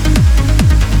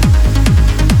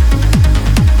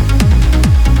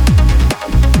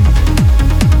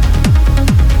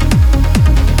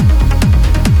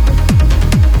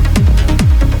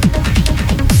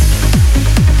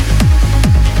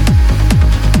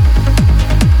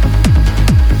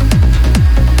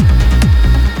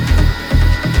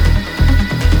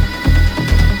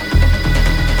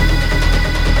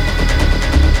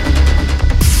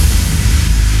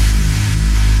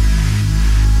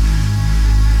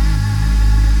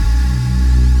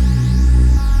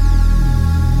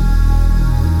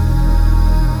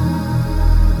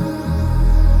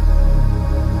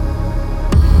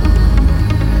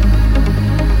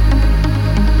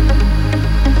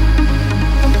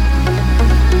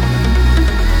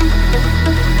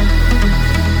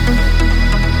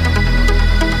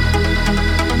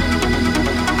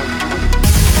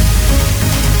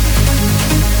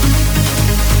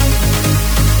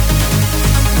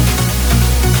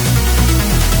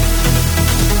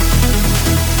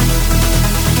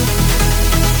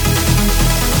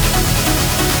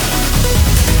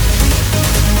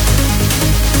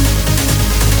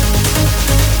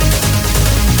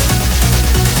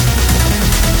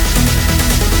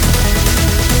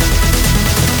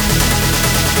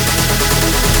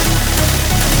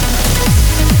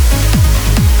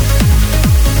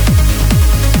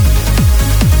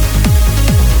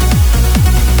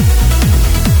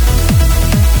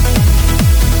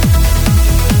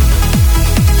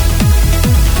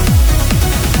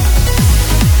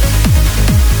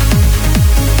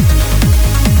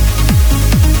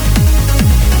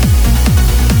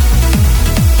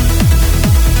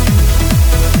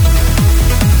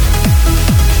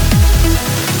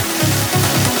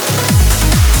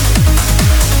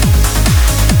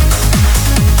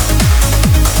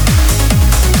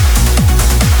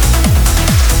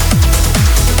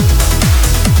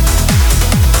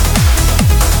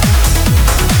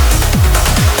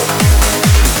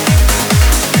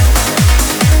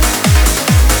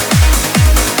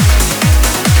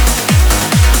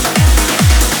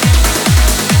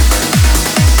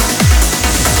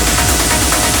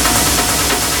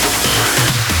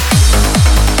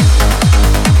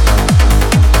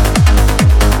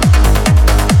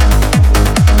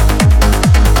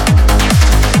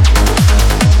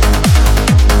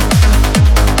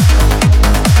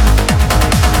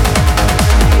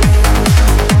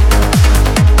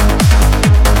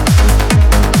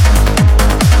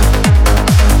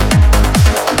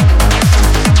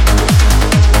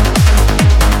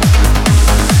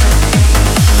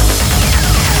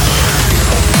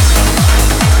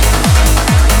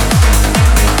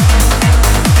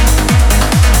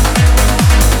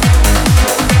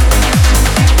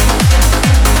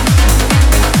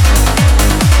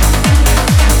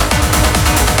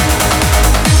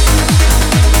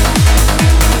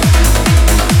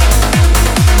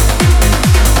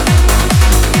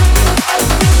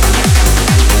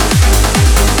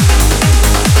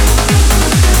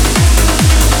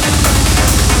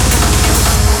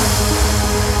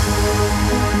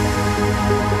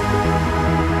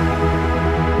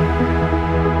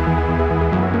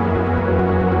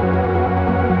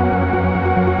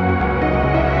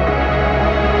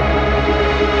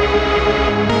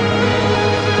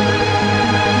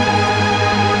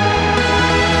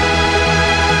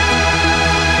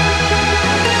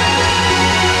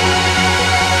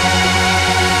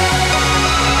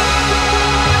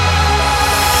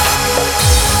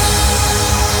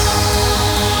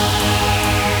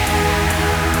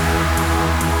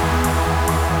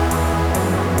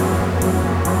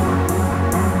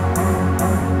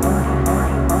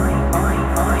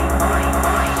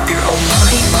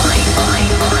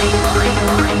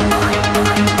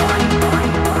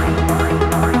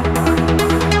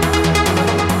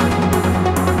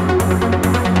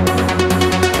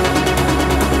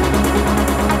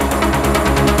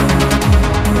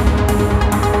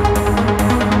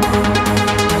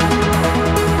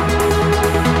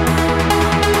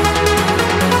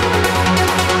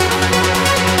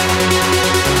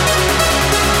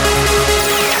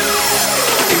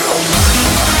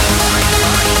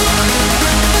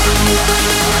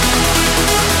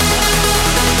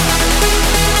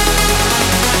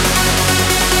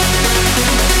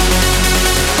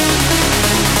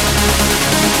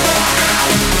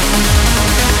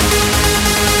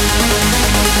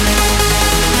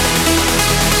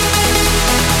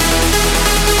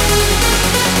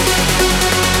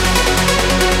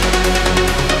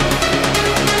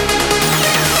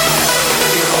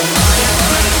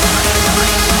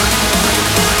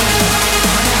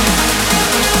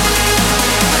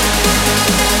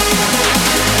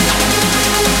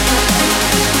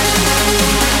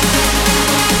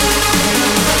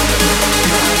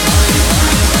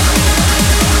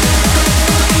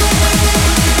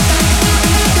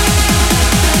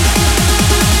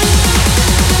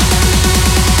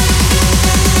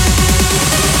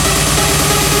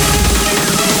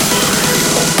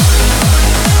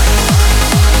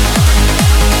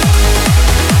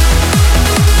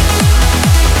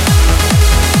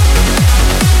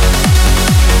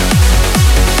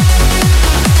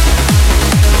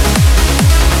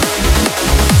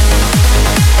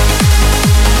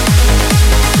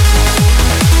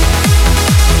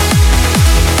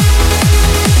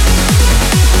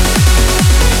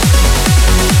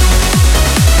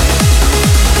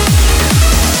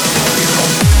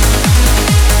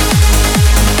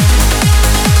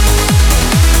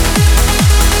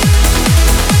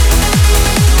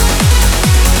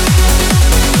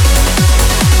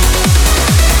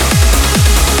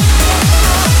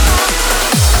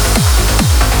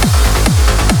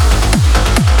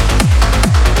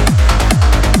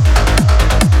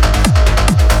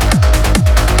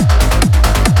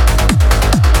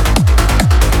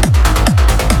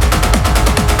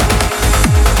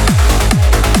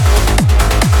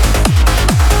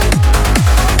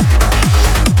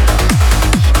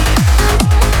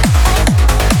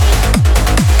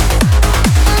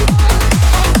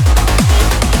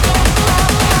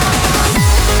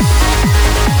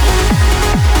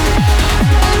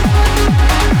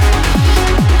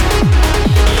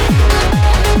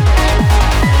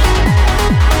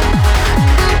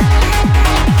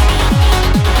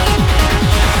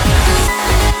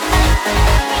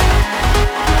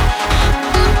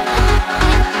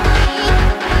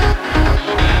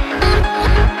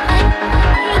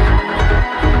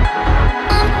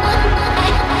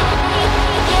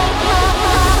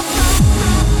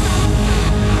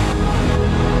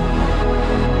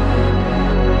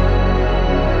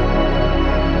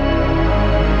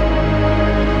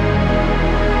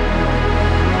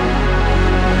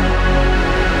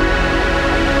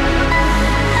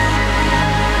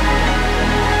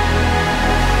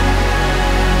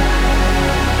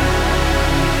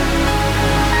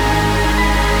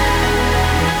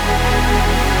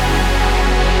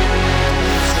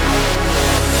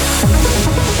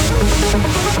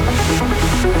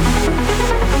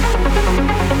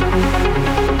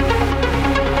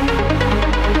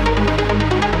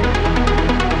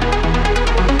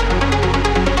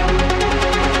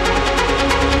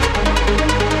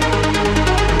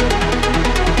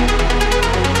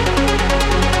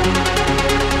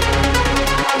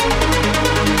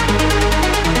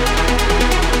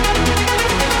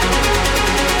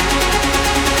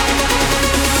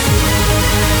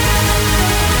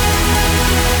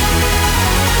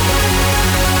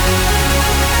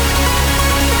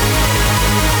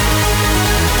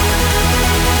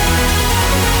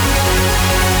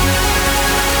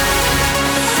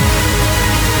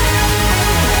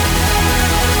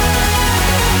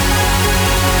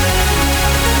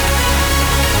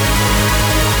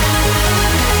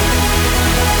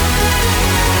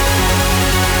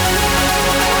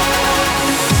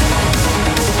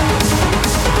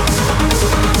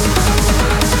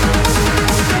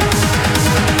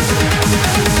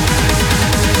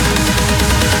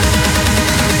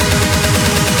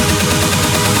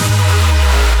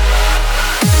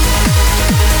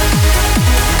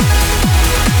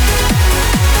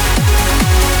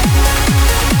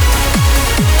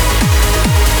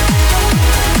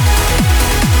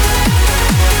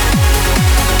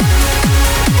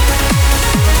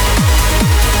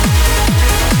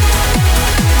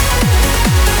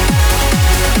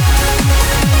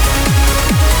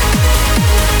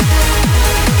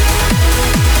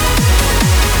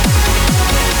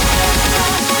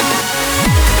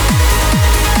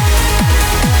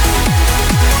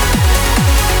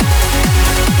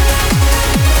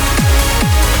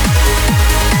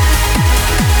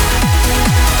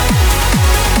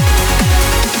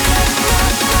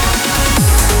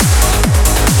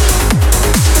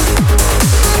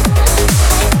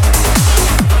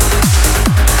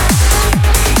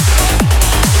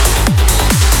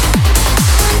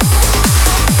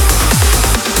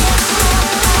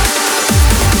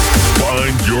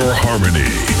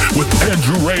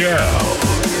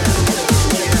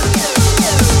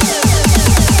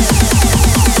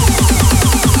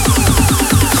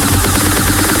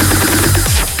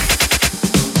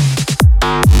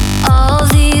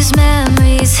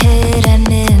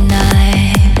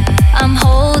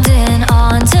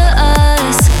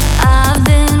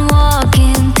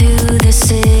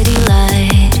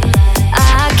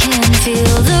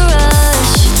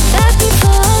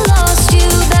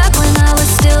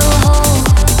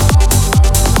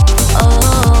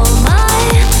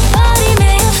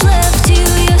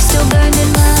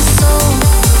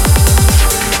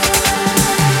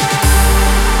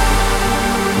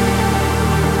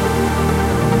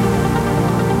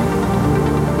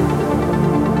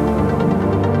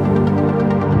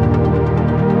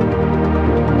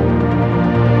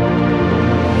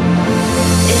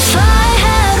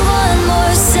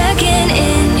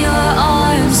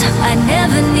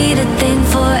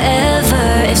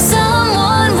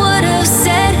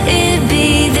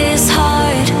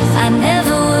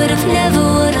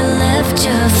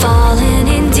 falling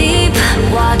in deep,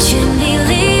 watching me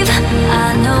leave.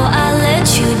 I know I let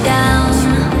you down.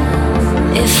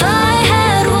 If I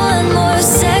had one more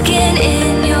second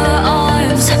in your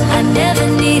arms, I never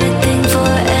need a thing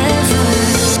forever.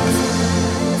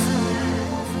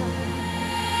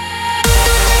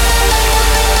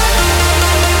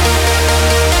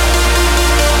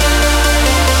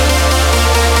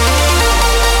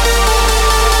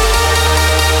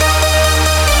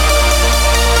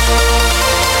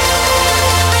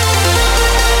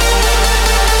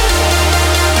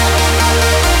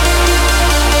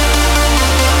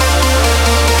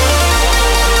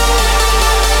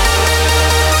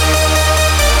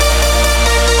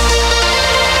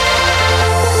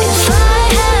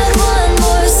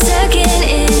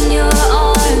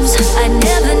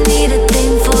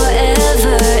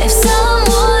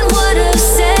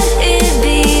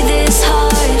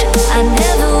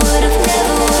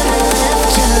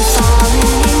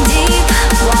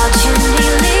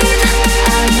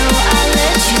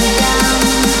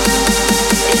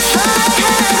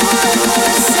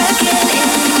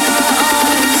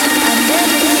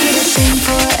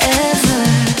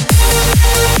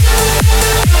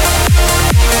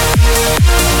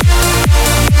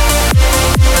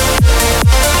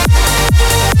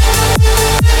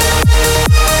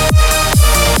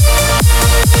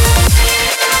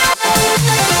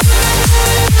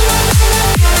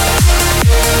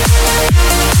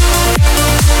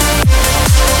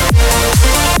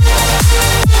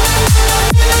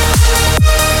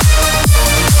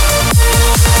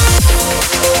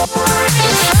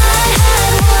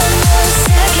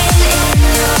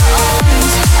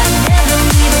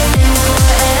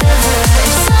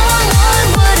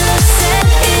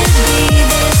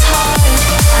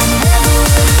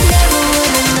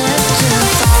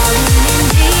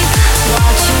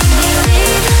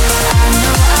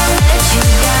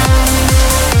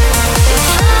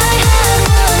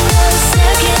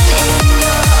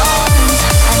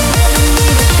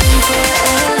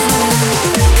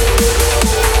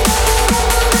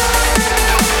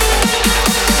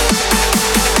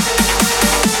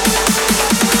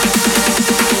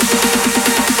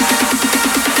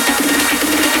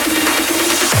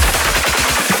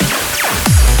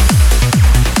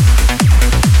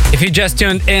 If you just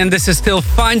tuned in, this is still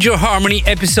Find Your Harmony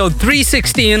episode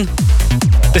 316.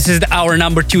 This is the hour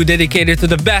number 2 dedicated to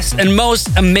the best and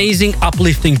most amazing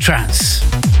uplifting trance.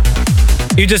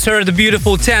 You just heard the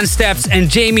beautiful 10 Steps and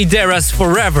Jamie Dera's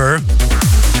Forever.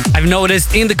 I've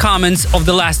noticed in the comments of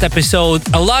the last episode,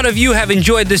 a lot of you have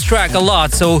enjoyed this track a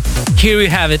lot, so here you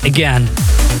have it again.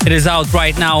 It is out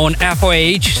right now on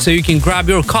FOH, so you can grab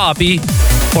your copy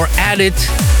or add it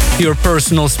to your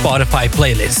personal Spotify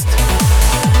playlist.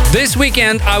 This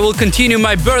weekend, I will continue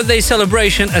my birthday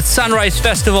celebration at Sunrise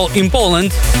Festival in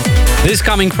Poland this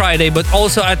coming Friday, but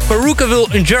also at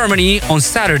Perukaville in Germany on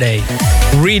Saturday.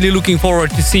 Really looking forward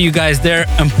to see you guys there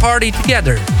and party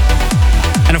together.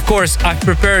 And of course, I've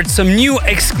prepared some new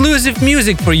exclusive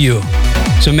music for you,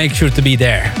 so make sure to be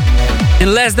there.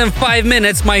 In less than 5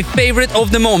 minutes, my favorite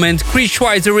of the moment, Chris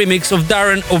Schweitzer remix of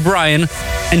Darren O'Brien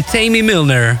and Tammy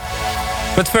Milner.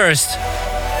 But first,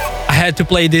 I had to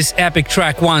play this epic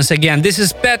track once again. This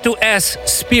is Petu S.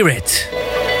 Spirit.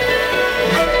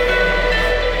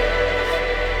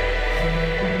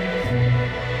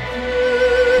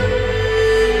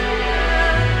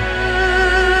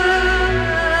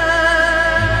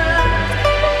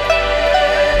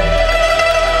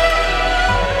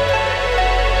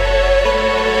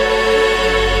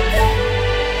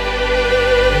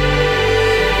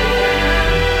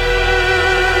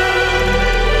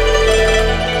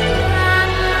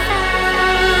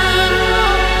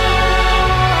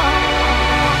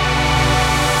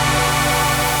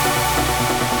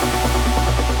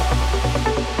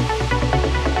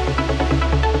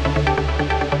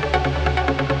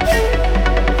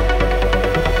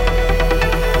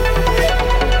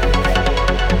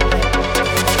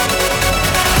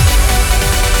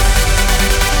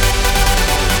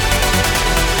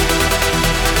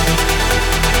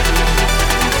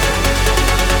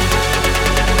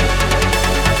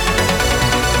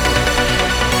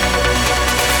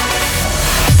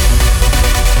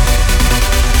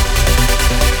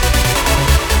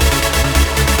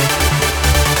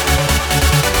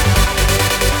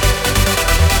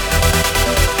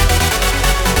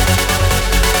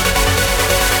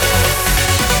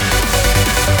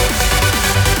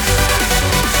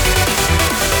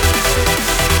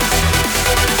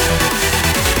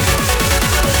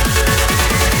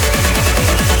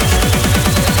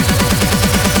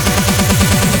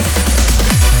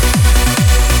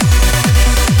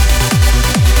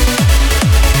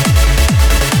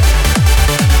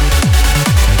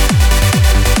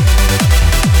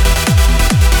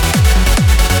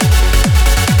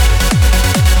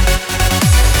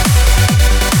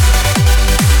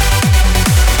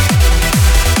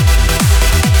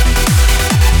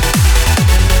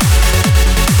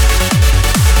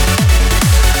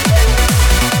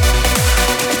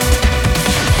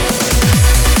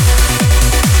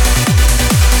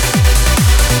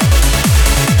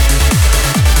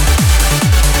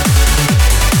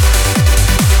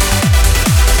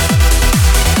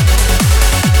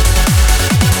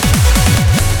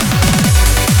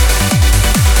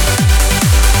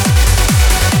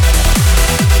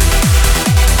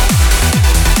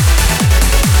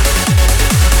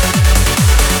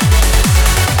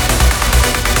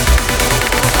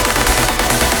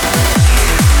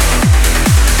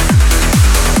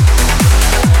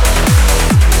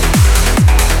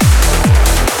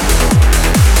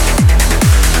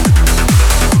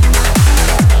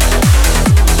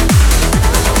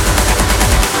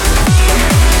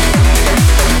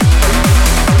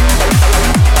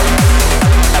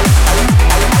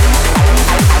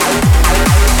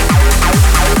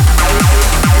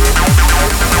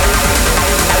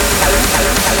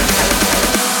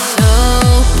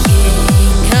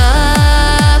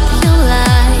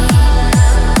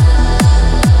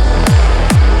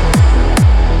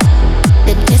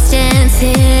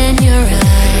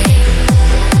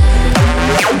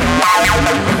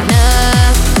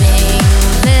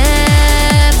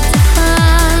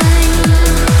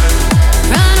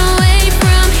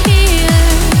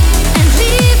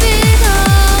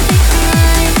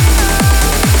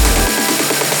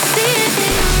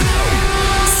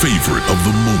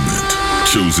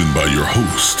 chosen by your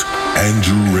host,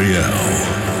 Andrew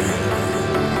Rayel.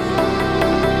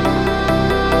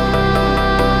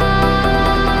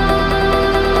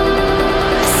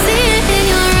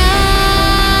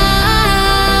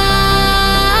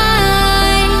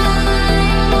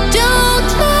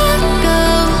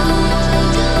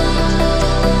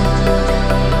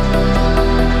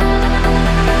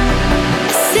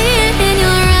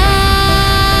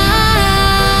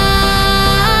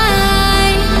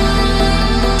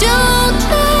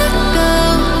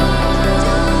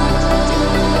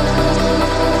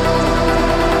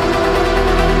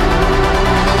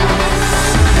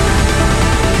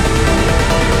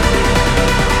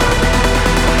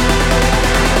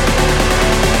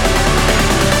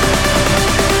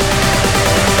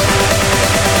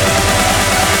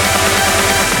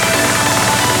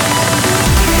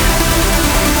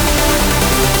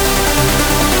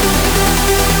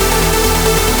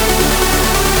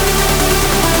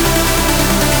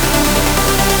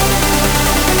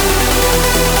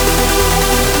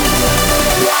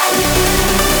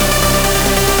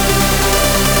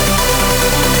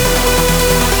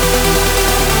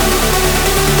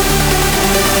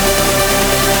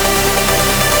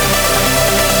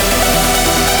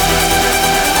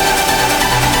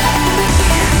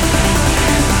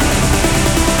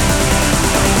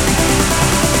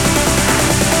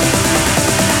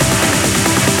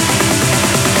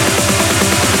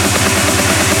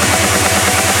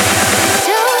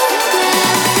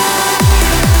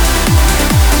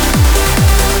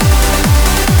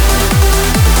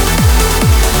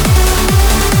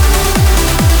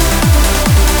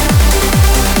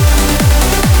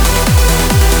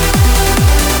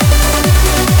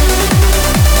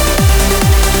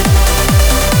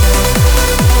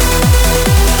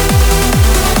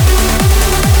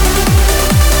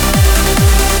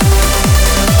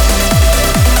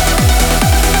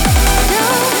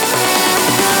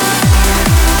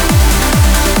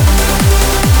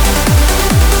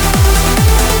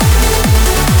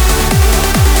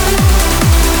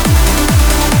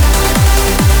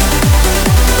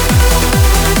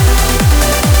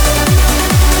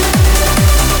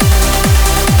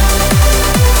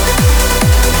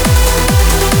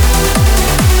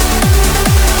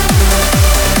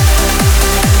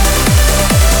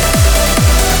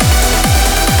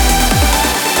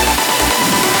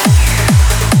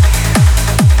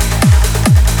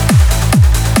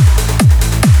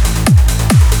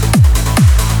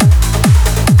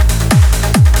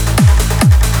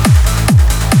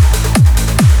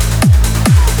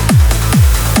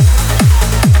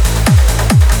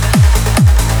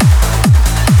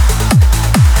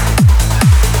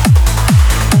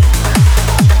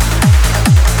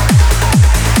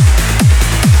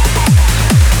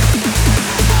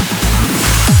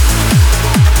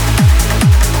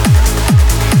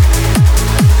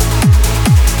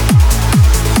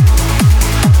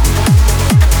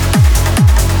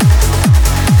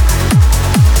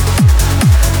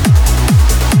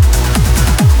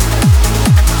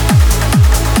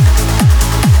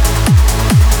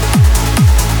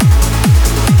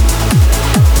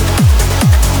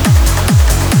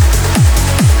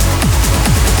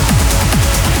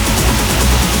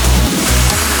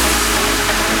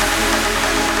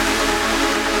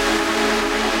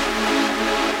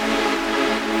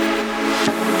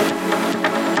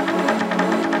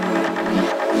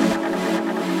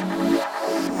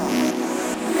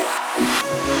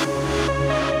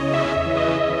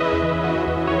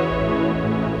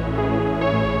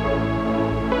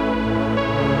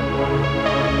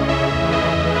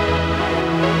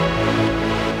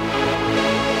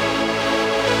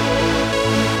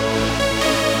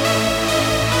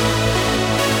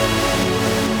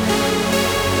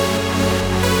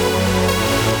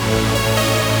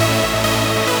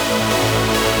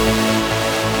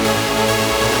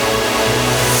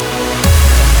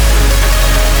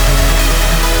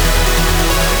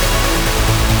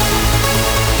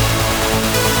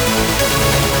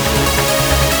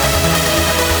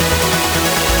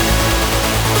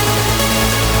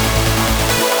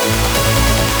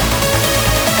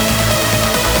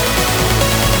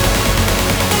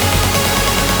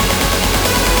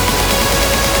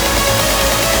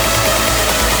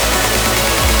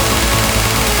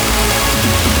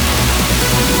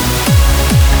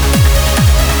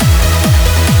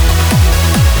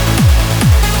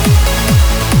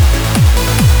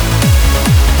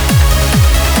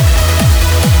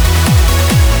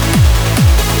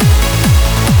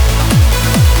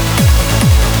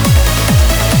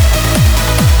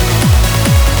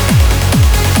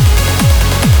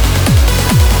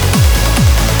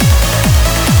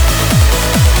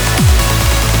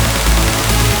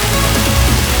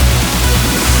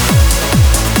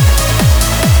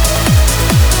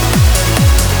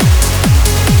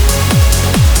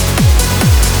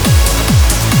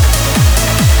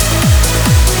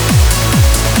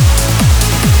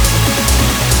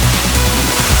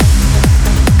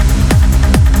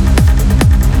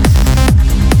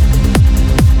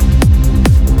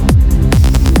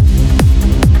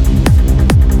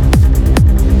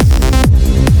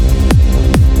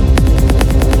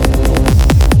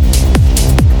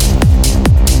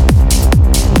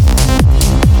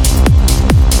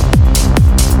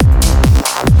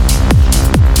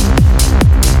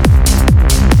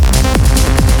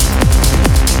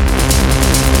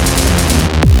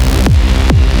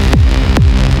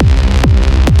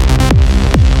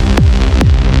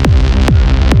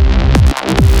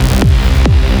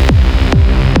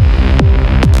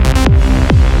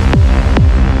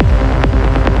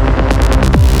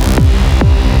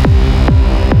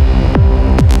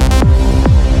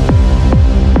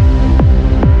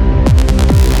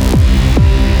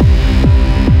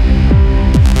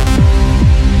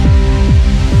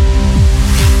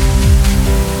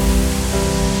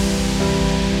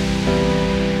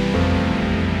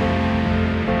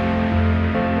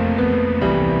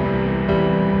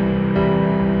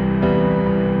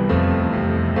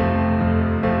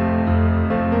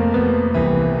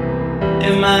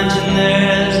 Imagine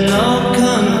there's no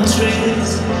countries.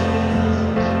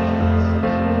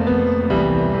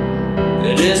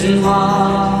 It isn't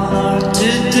hard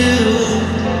to do.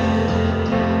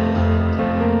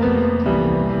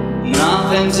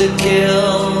 Nothing to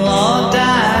kill or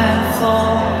die for,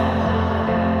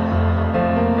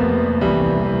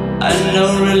 and no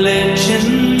religion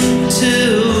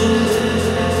too.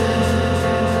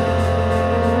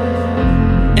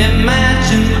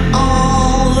 Imagine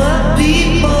all the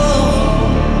people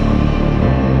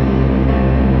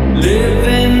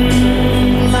living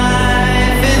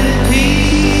life in peace.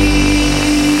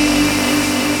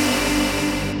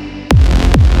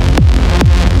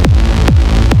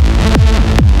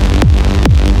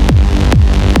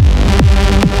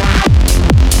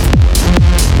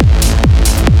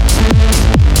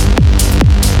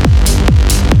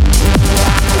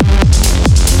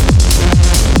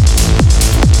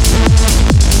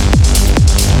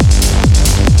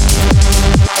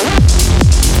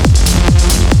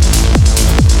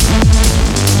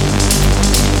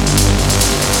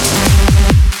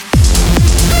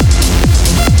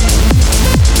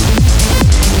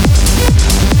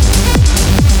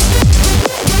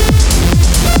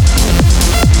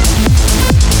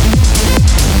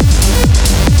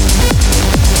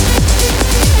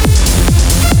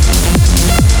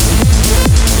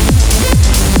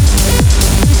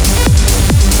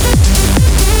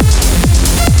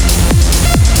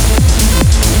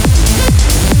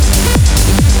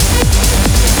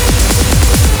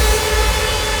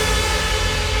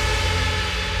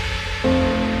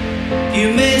 You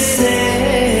may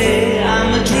say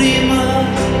I'm a dreamer,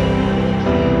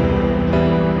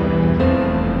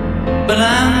 but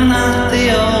I'm not the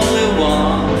only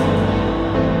one.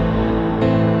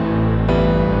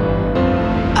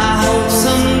 I hope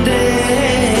someday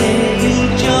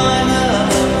you'll join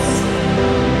us,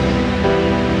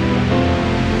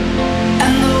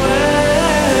 and the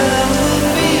world will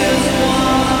be as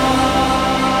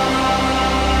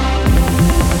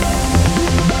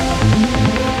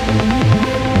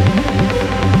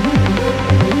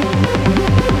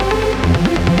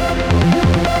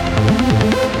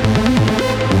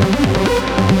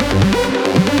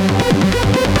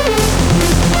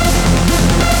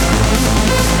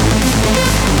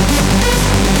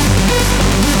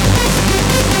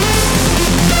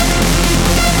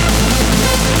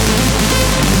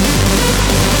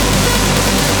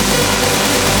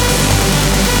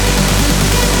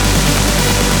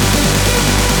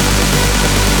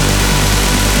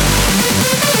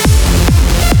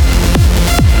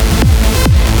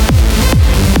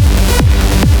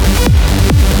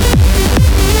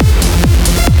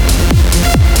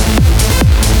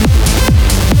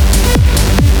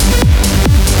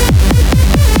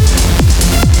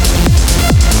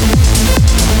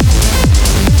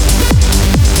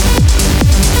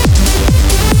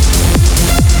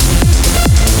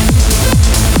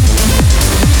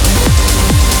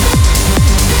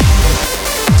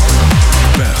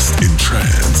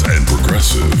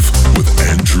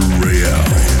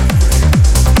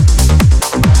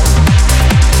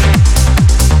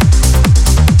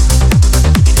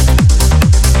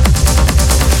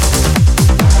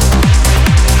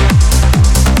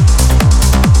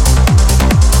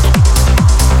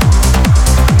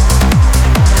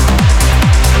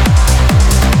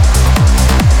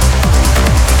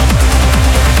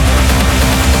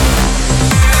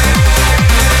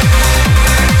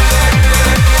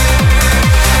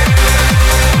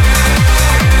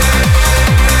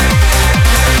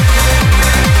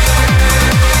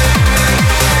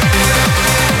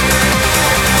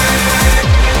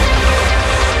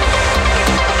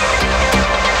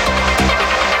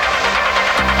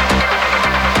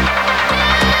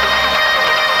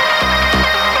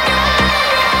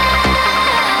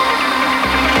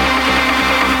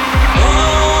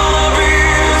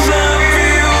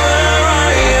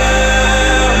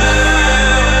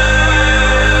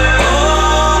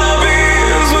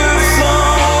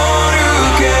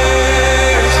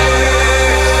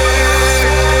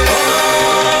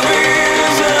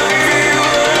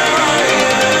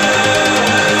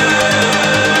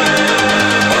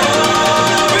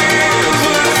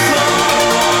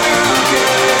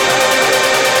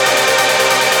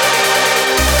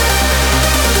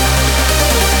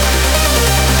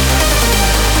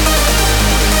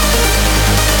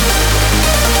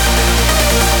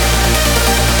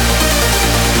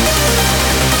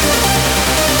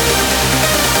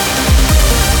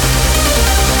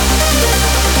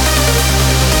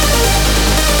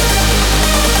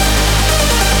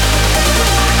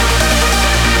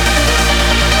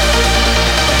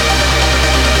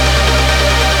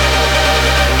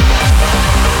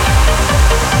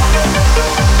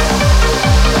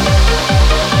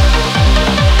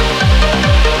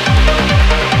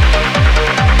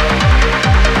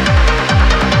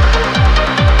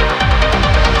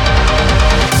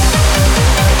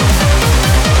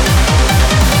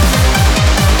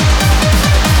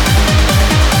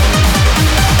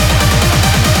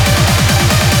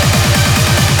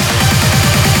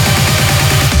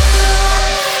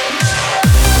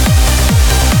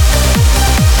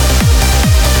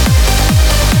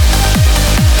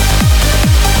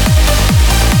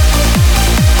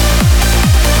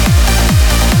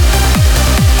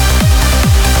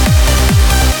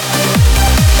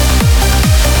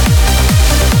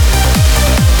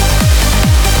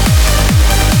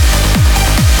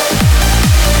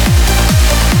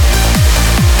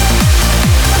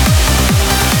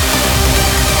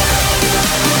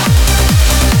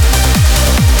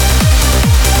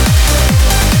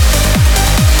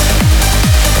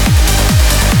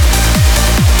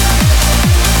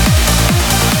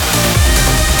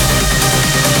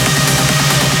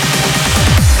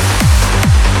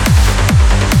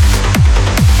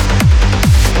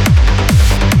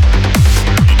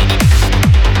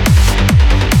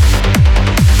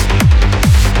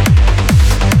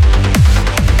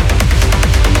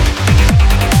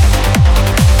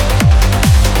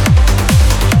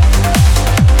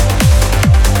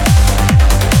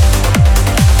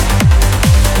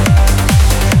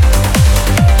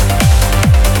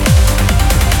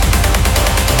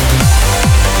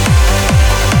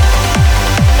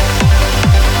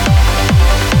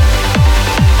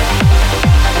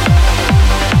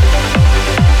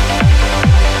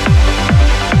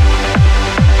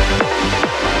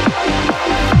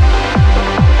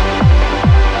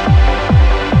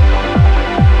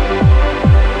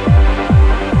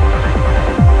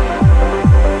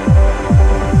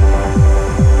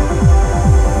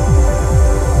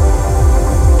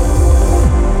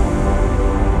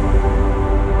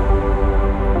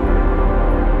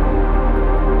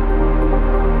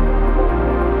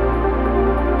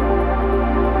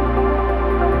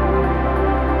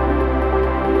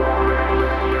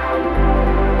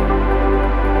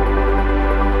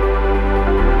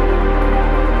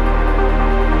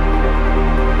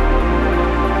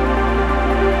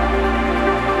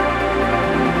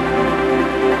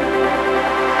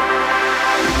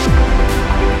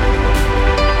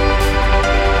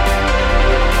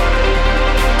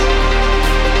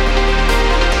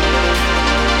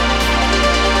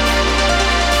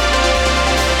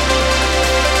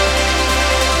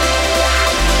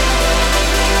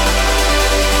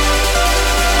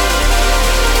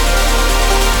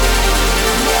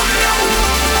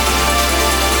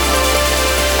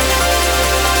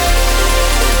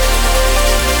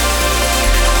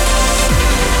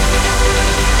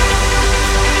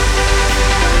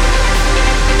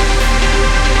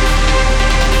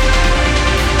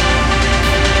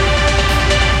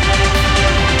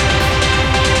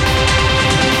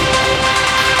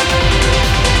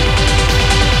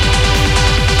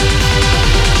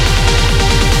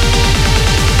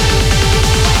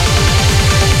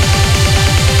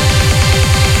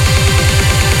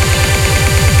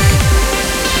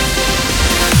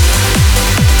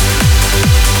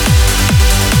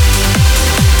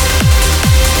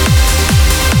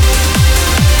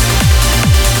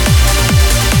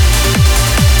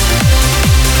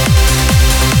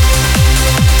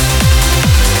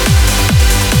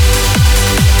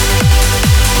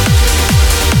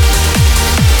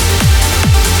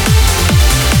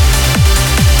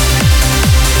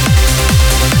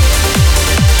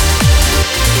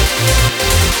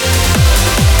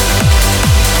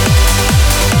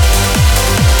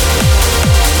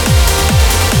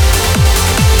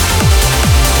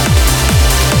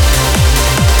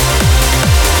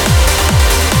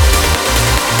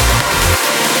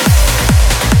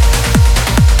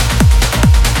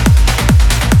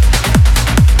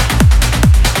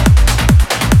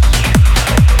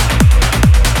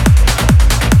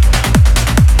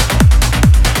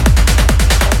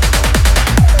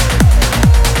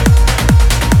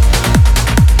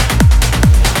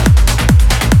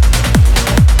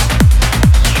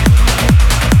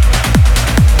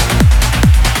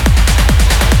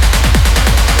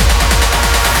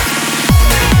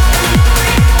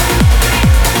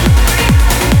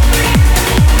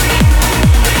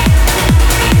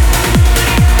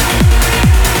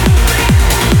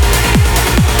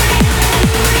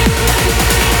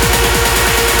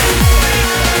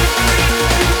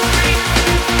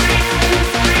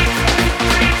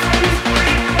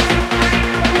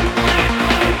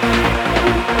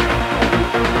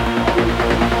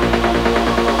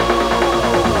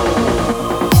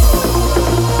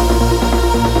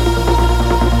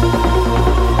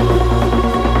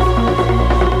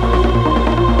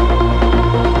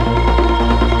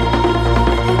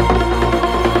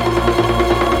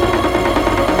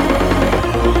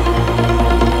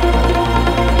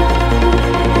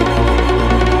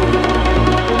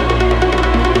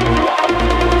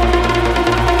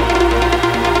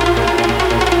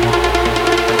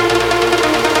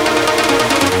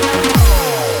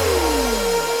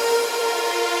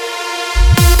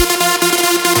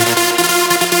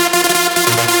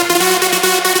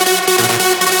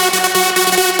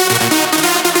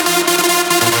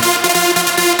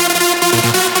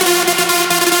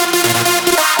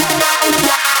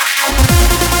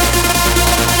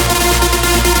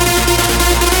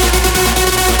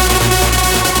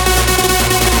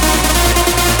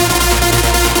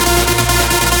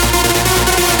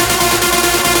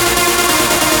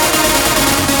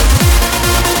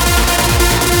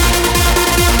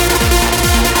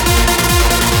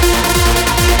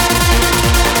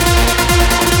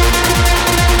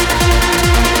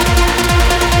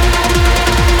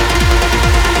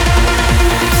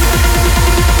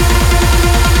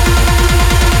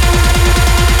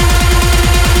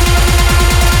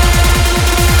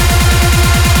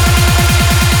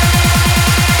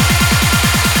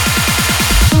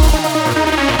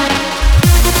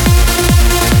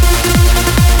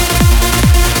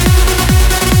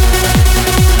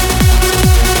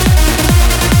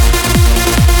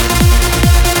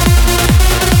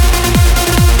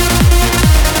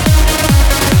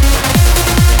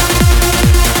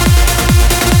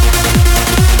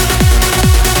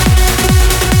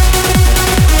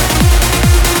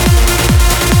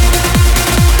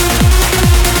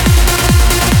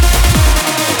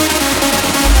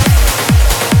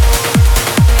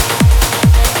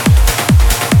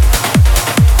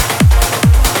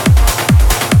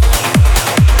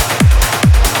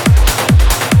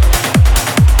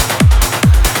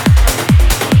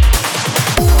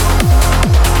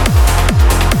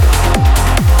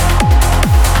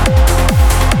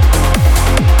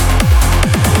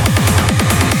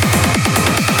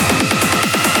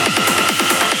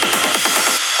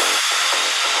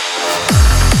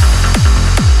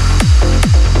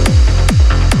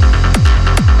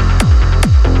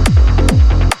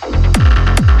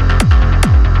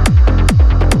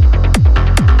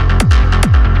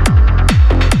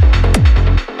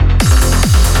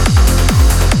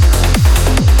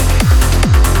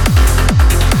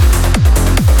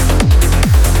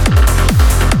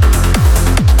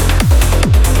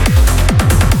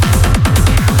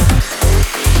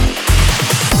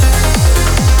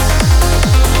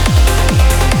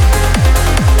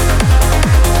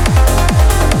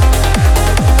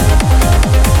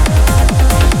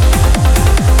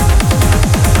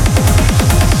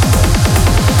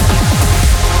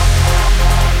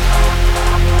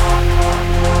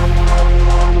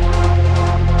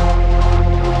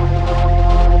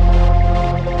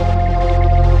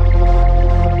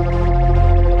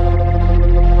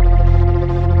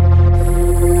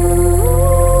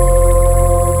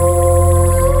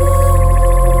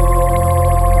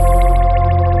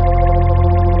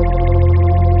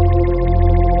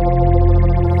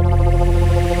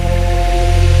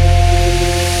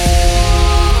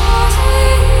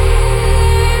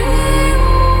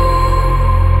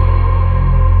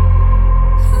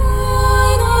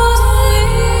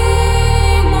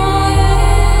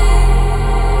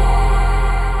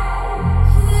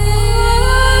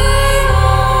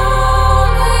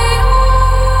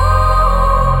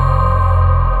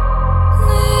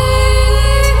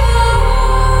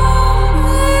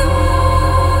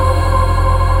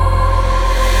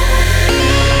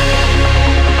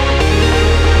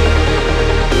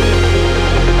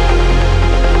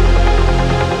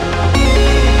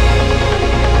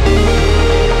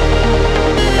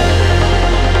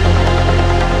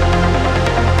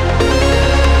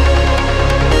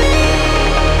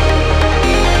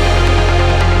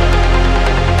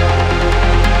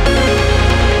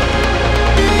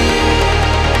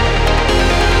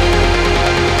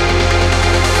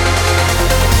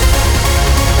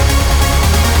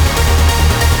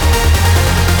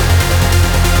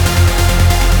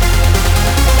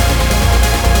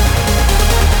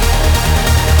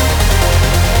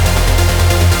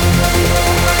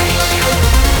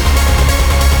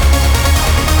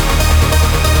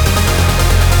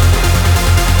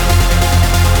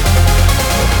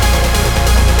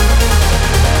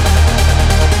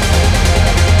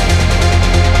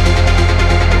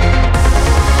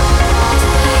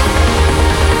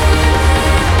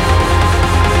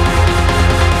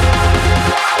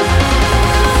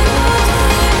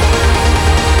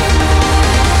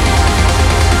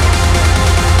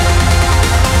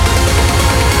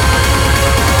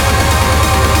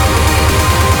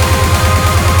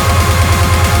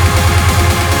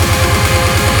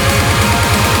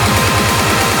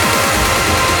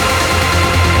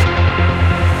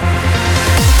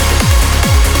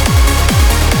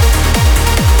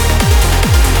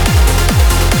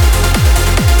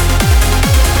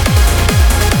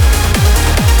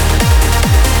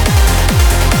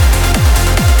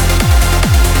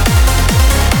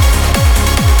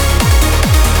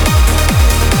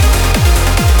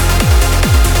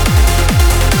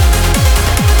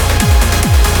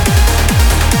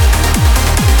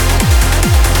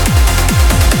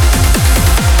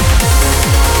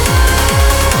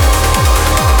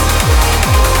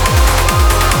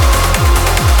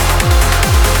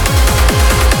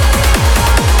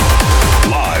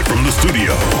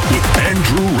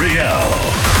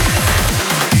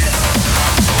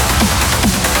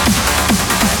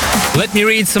let me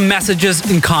read some messages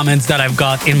and comments that I've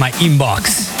got in my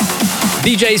inbox.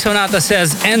 DJ Sonata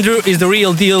says, Andrew is the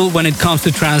real deal when it comes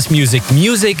to trance music.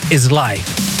 Music is life.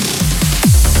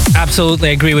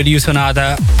 Absolutely agree with you,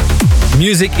 Sonata.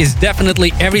 Music is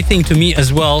definitely everything to me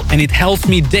as well, and it helps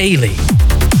me daily.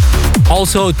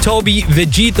 Also, Toby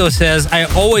Vegito says, I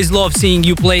always love seeing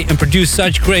you play and produce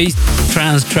such great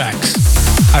trance tracks.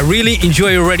 I really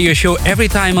enjoy your radio show every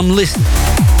time I'm listening.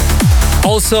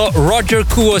 Also, Roger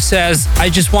Kuo says, I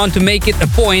just want to make it a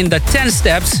point that 10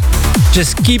 Steps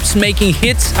just keeps making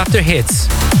hits after hits.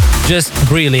 Just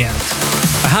brilliant.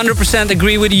 100%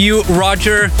 agree with you,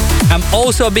 Roger. I'm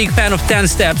also a big fan of 10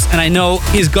 Steps, and I know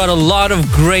he's got a lot of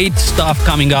great stuff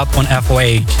coming up on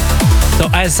FOH. So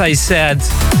as I said,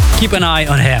 keep an eye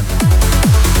on him.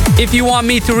 If you want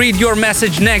me to read your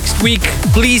message next week,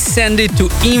 please send it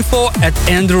to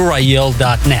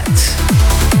info@andrewrayel.net.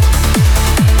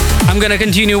 I'm gonna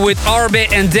continue with Arbe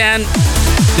and Dan.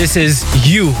 This is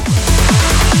You.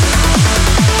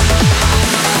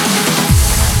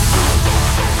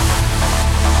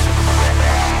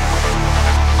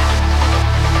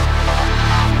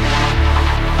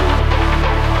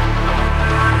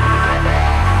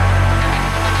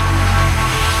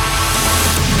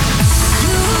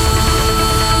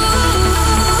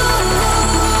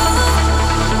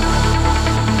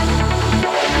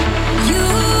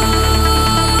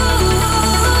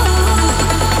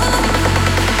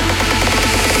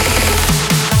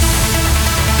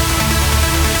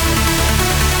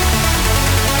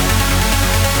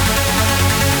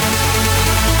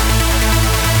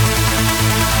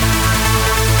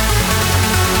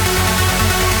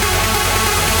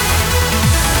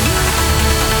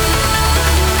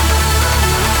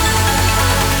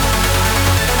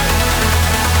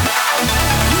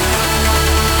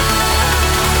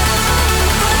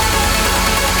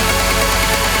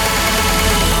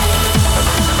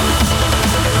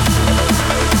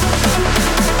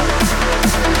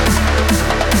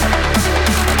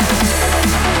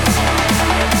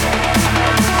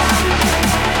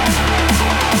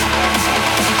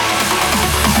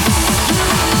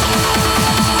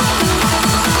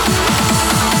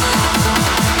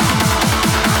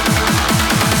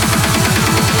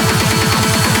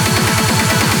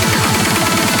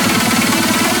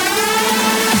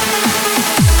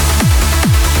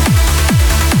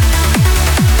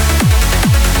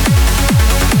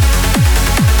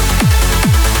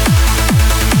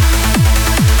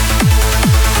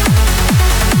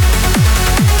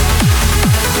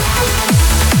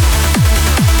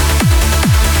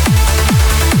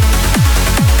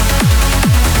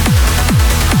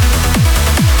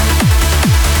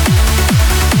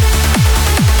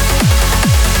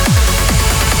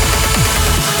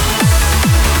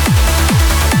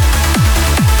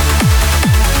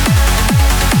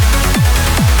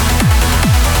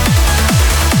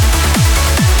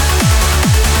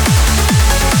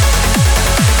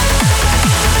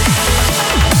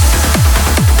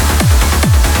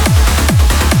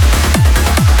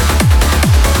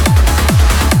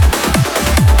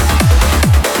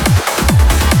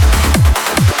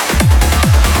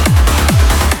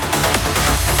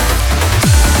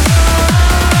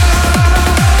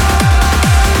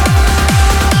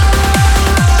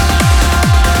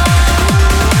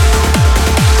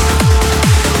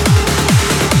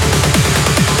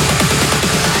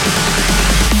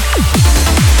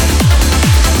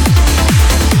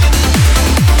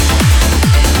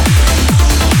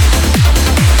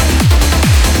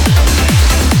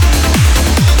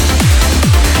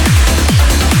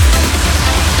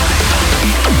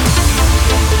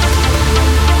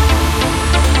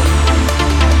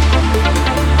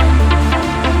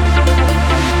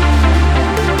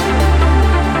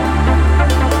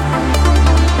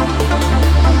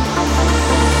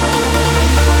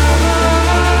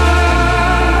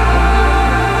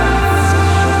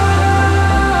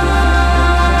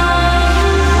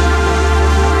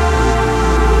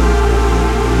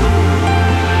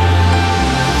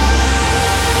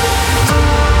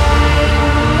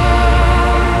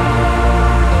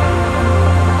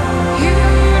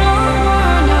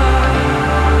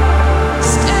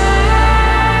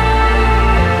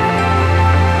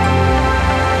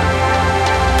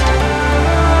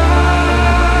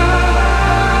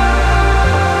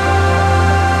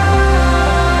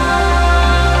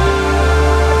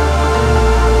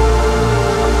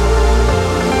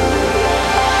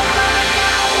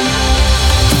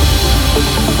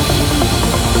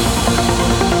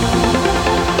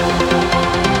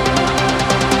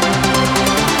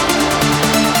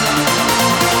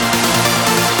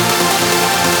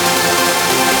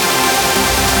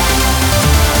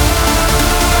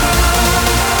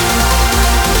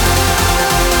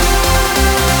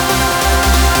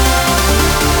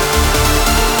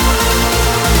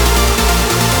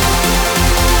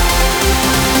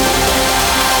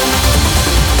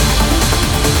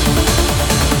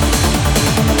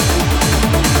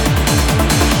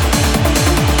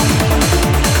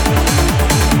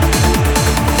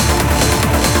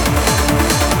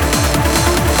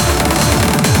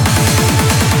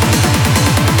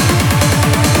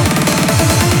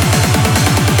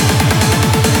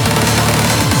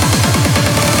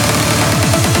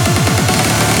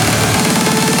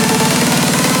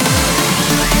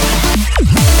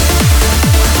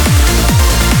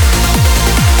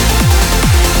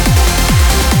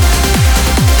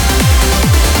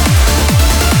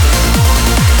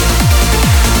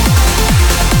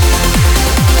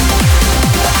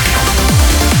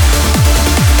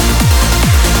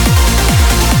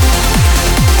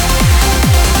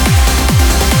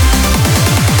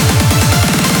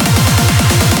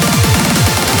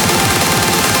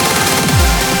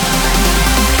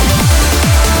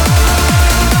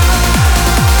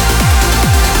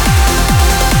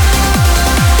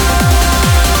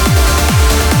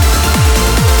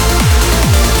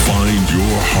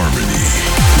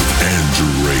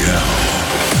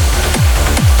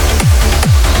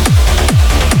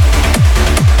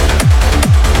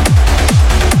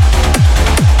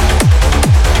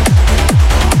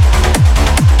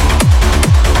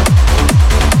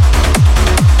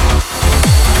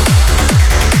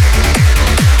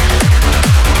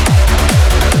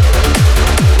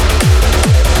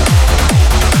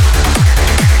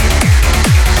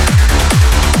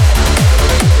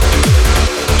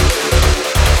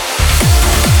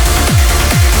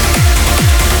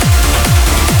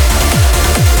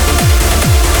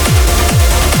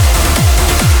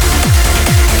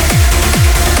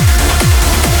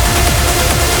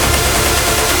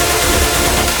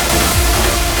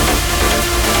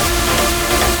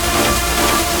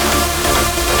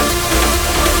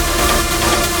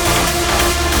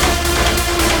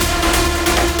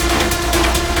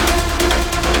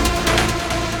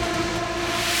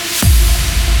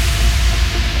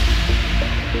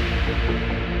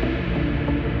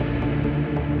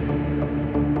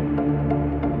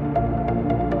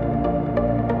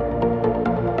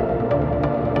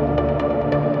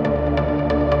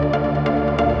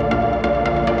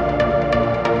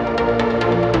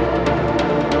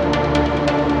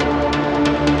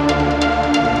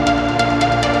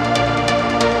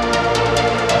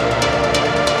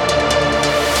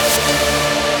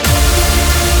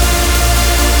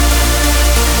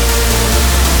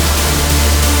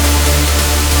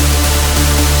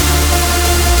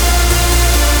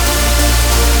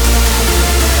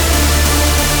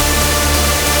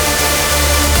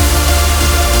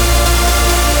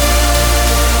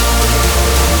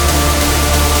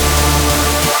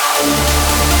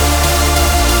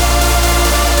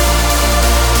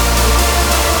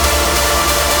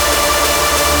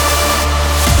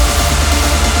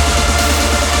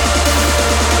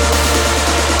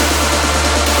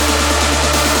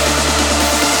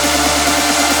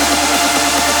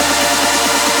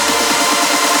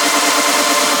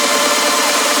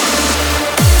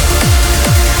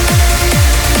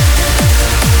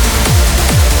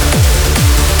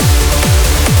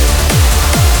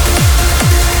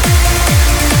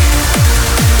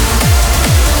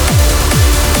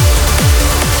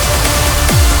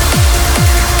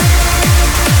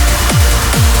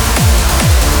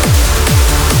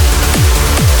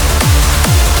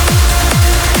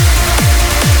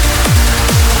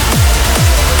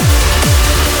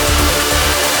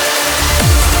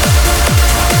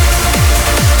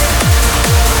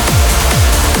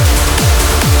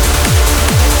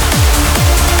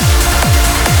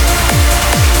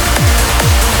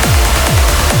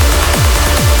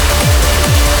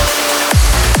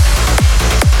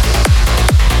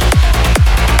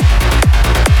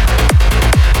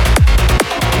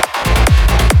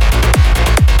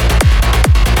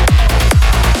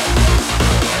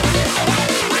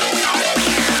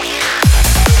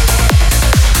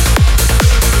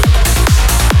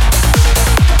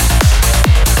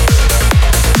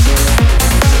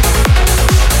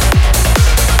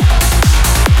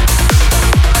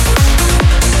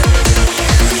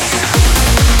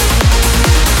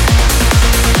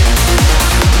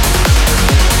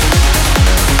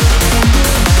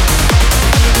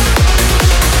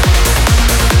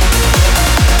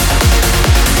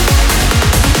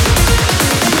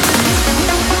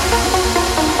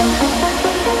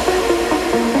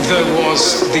 though,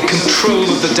 was the control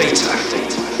of the data.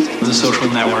 The social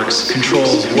networks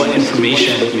controlled what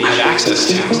information we had access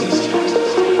to,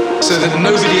 so that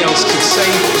nobody else could say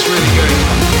what was really going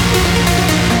on.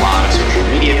 A lot of social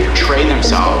media portray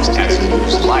themselves as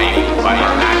news light, but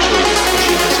are actually just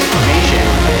pushing this information.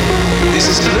 This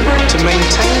is deliberate to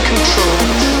maintain control.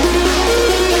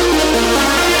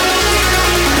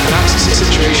 That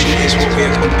situation is what we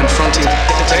are confronting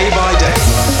day by day.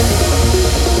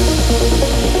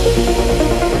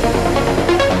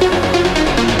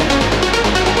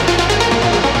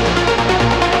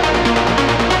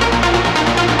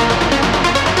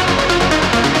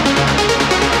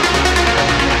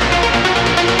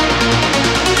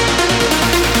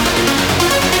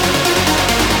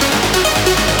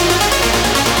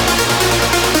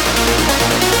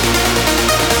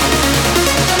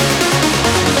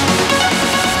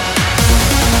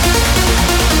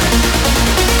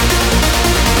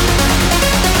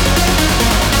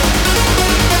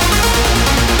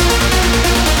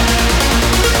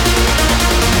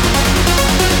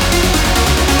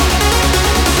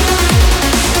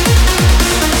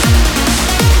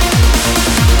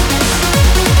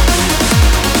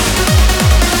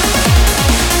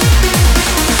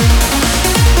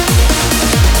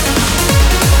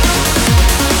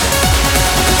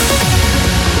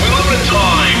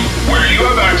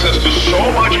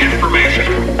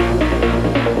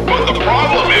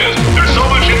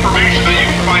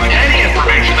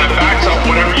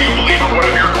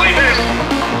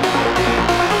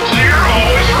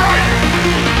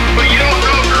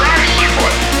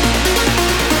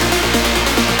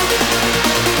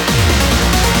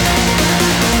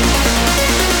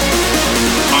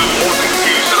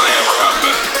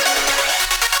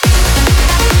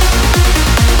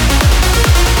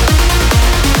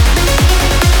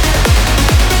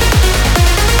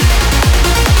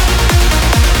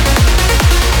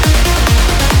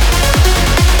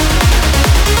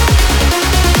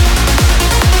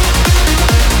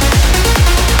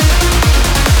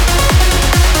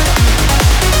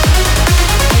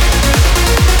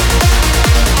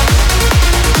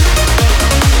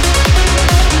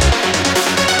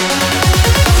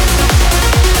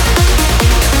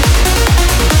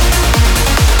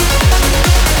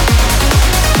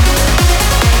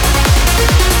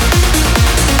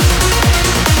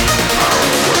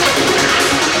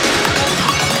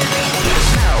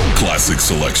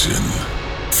 Selection.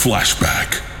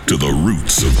 Flashback to the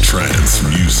roots of trance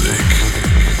music.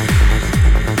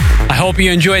 I hope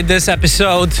you enjoyed this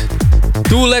episode.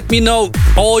 Do let me know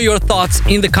all your thoughts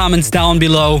in the comments down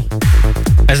below.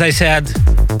 As I said,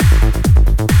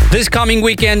 this coming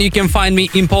weekend you can find me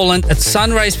in Poland at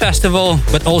Sunrise Festival,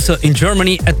 but also in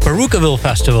Germany at Perukaville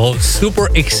Festival. Super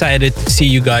excited to see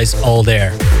you guys all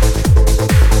there.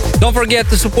 Don't forget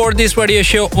to support this radio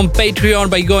show on Patreon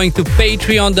by going to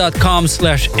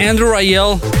patreon.com/Andrew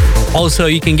Rayel. Also,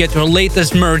 you can get your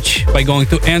latest merch by going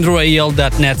to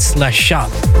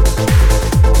andrewrayel.net/shop.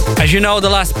 As you know, the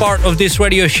last part of this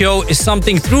radio show is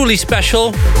something truly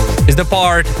special. It's the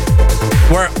part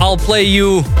where I'll play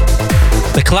you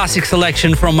the classic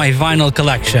selection from my vinyl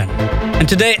collection. And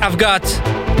today I've got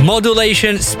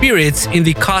Modulation Spirits in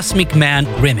the Cosmic Man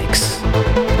remix.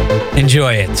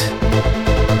 Enjoy it.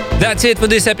 That's it for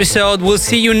this episode. We'll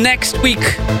see you next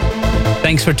week.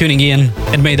 Thanks for tuning in,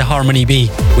 and may the harmony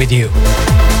be with you.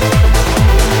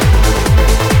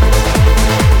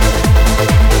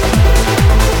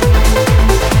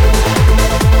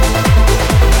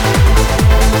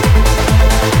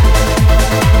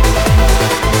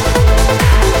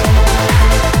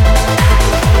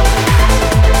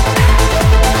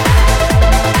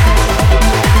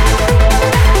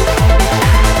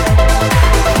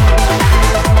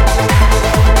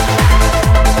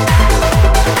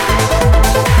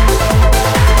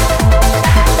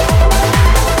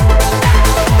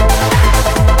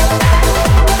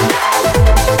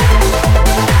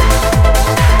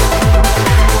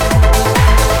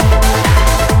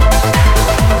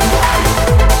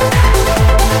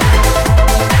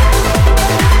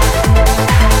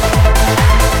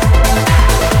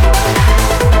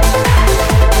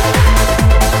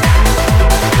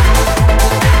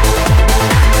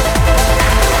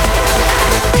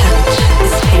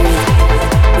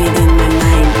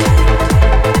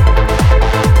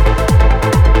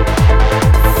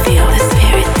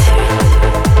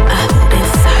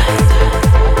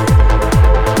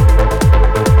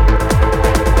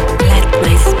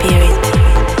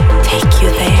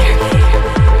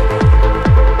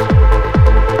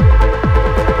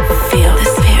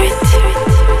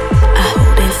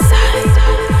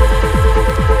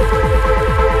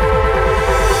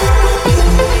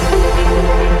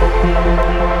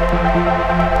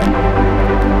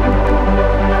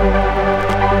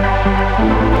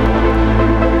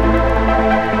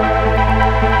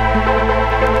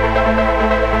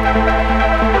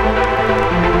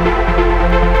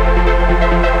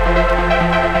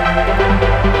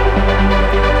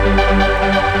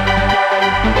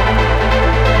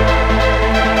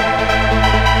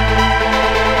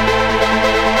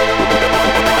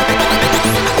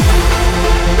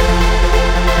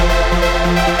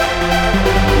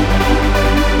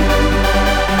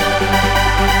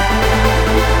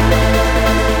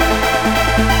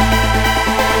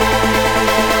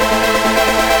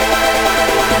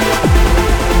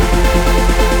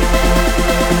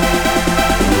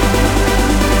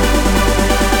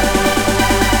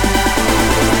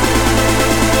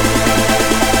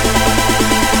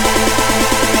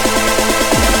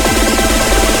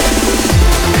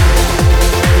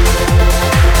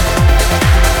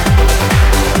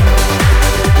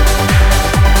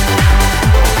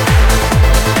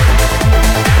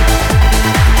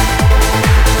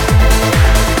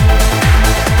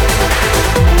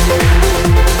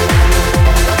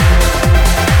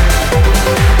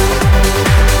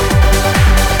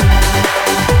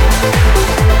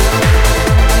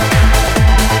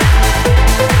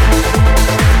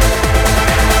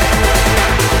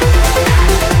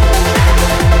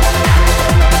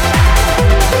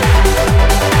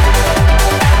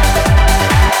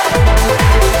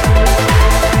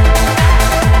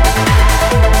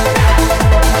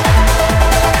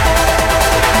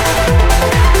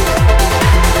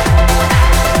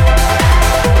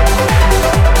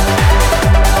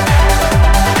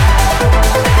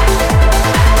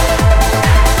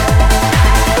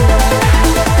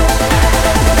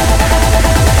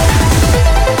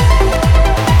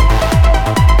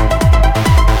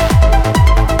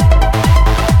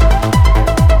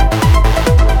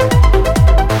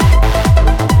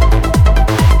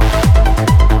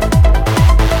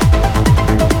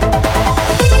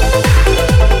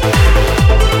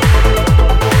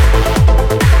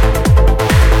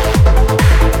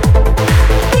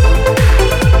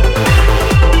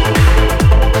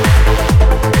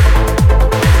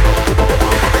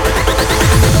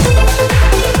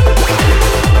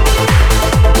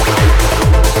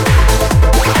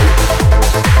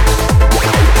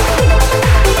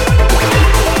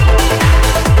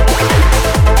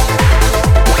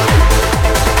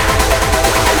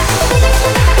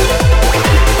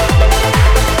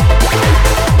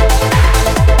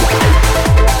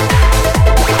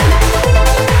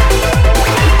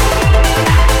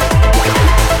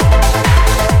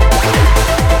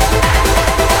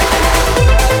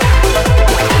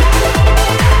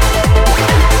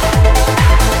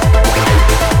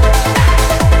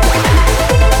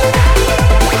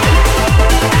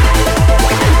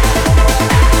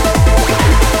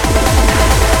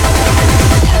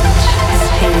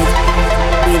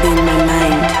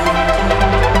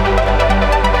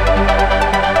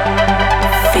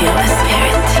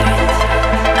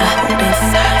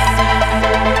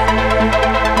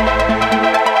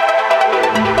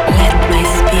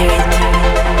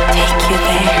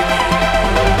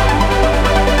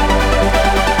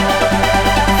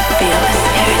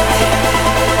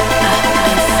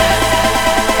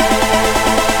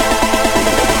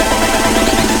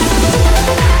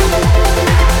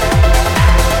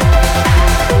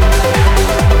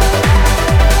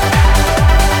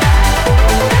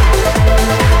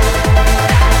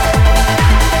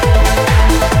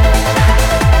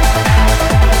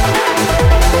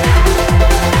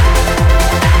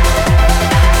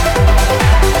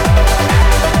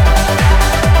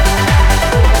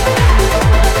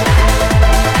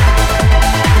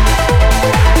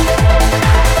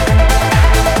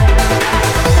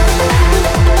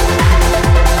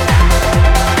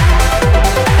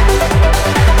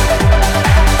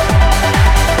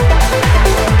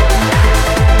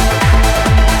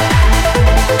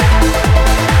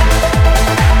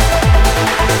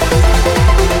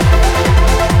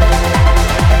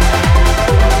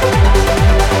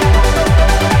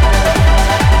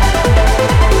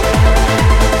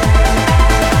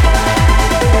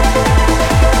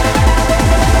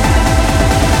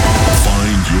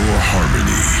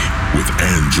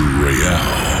 Andrew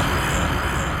Rayel.